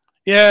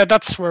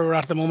that's where we're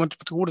at the moment.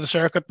 To go to the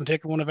circuit and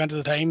take one event at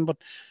a time, but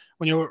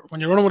when you're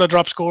running with a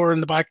drop score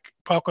in the back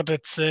pocket,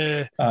 it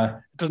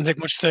doesn't take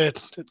much to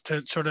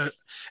sort of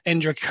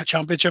end your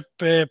championship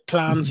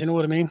plans. You know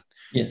what I mean?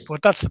 Yes.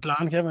 But that's the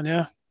plan, Kevin.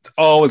 Yeah. It's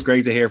always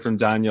great to hear from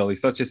Daniel.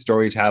 He's such a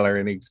storyteller,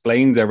 and he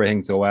explains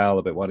everything so well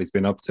about what he's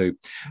been up to.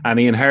 And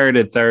he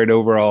inherited 3rd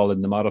overall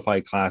in the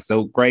modified class.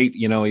 So great,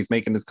 he's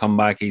making his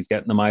comeback. He's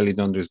getting the mileage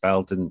under his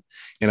belt, and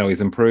he's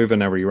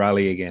improving every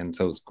rally again.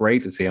 So it's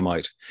great to see him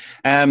out.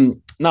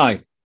 Now,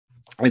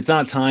 it's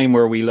that time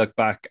where we look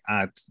back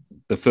at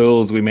the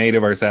fools we made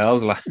of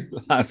ourselves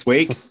last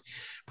week.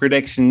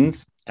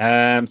 Predictions.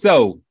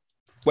 So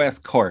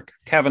West Cork.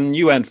 Kevin,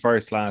 you went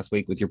first last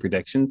week with your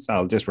predictions.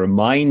 I'll just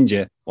remind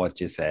you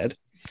what you said.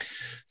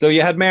 So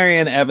you had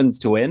Marion Evans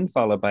to win,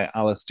 followed by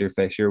Alistair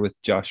Fisher,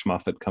 with Josh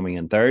Moffat coming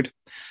in third.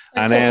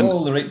 And then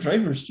all the right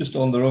drivers, just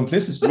on the wrong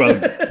places. Well,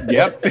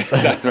 yep,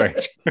 that's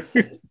right.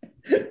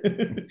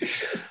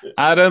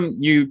 Adam,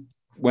 you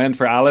went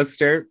for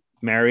Alistair,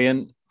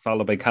 Marion,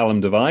 followed by Callum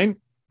Devine.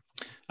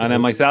 And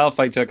then myself,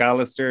 I took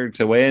Alistair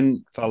to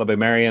win, followed by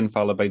Marion,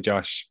 followed by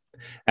Josh.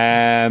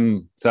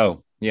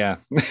 So yeah.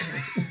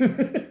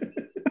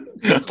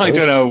 I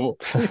don't know.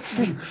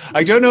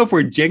 I don't know if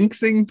we're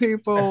jinxing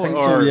people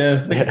or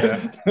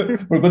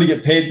we're going to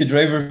get paid the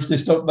drivers to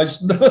stop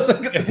mentioning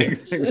them.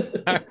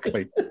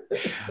 Exactly.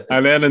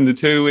 And then in the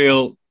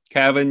two-wheel,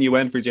 Kevin, you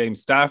went for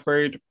James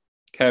Stafford,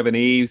 Kevin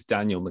Eves,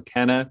 Daniel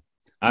McKenna.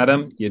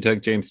 Adam, you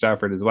took James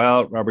Stafford as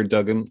well, Robert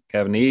Duggan,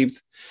 Kevin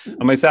Eves,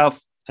 and myself.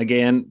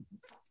 Again,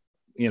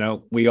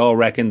 we all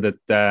reckoned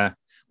that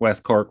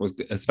West Cork was,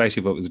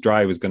 especially if it was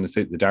dry, was going to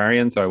suit the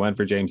Darien. So I went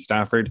for James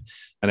Stafford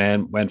and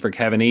then went for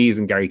Kevin Eves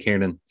and Gary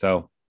Kiernan.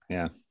 So,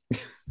 yeah.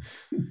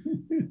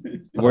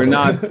 We're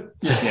not,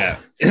 yeah.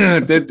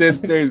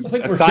 There's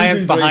a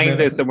science behind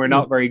this and we're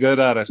not very good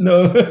at it.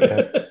 No.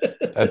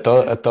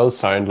 It does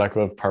sound like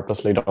we've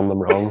purposely done them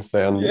wrong.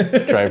 So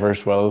then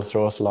drivers will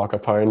throw us a lock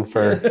of pound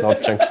for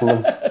not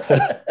jinxing them.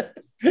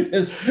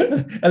 Yes.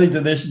 Any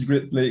donation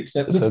gratefully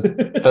accepted.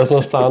 It's a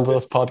business plan to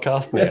this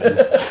podcast in the end.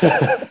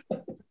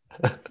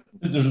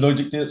 There's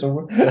logic to it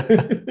somewhere.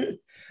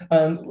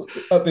 And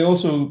it'd be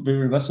also be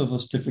remiss of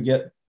us to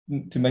forget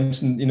to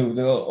mention,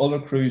 the other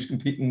crews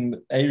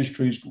competing, Irish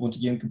crews once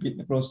again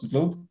competing across the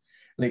globe,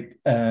 like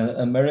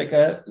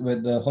America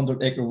with the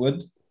 100 Acre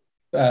Wood,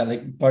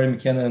 like Barry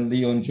McKenna and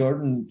Leon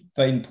Jordan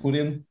find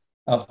podium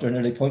after an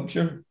early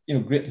puncture.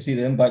 Great to see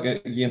them back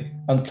out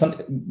again, and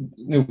plenty,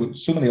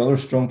 so many other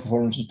strong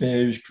performances by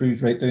Irish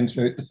crews right down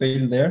throughout the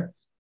field there.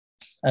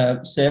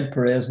 Seb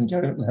Perez and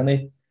Gary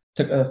McElhinney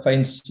took a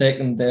fine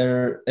second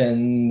there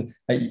in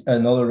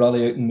another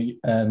rally out in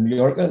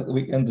Mallorca at the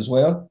weekend as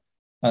well.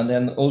 And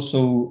then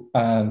also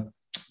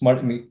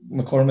Martin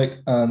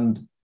McCormick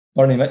and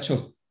Barney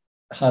Mitchell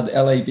had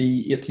LIB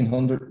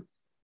 1800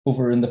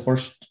 over in the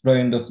first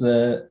round of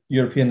the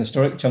European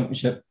Historic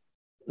Championship.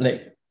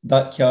 Like,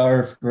 that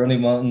car, for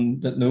anyone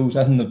that knows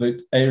anything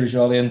about Irish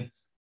rallying,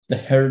 the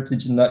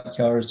heritage in that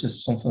car is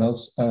just something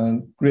else,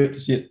 and great to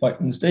see it back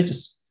in the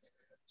stages.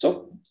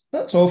 So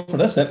that's all for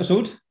this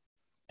episode.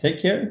 Take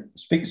care,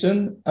 speak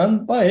soon,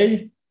 and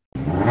bye.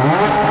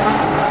 Ah!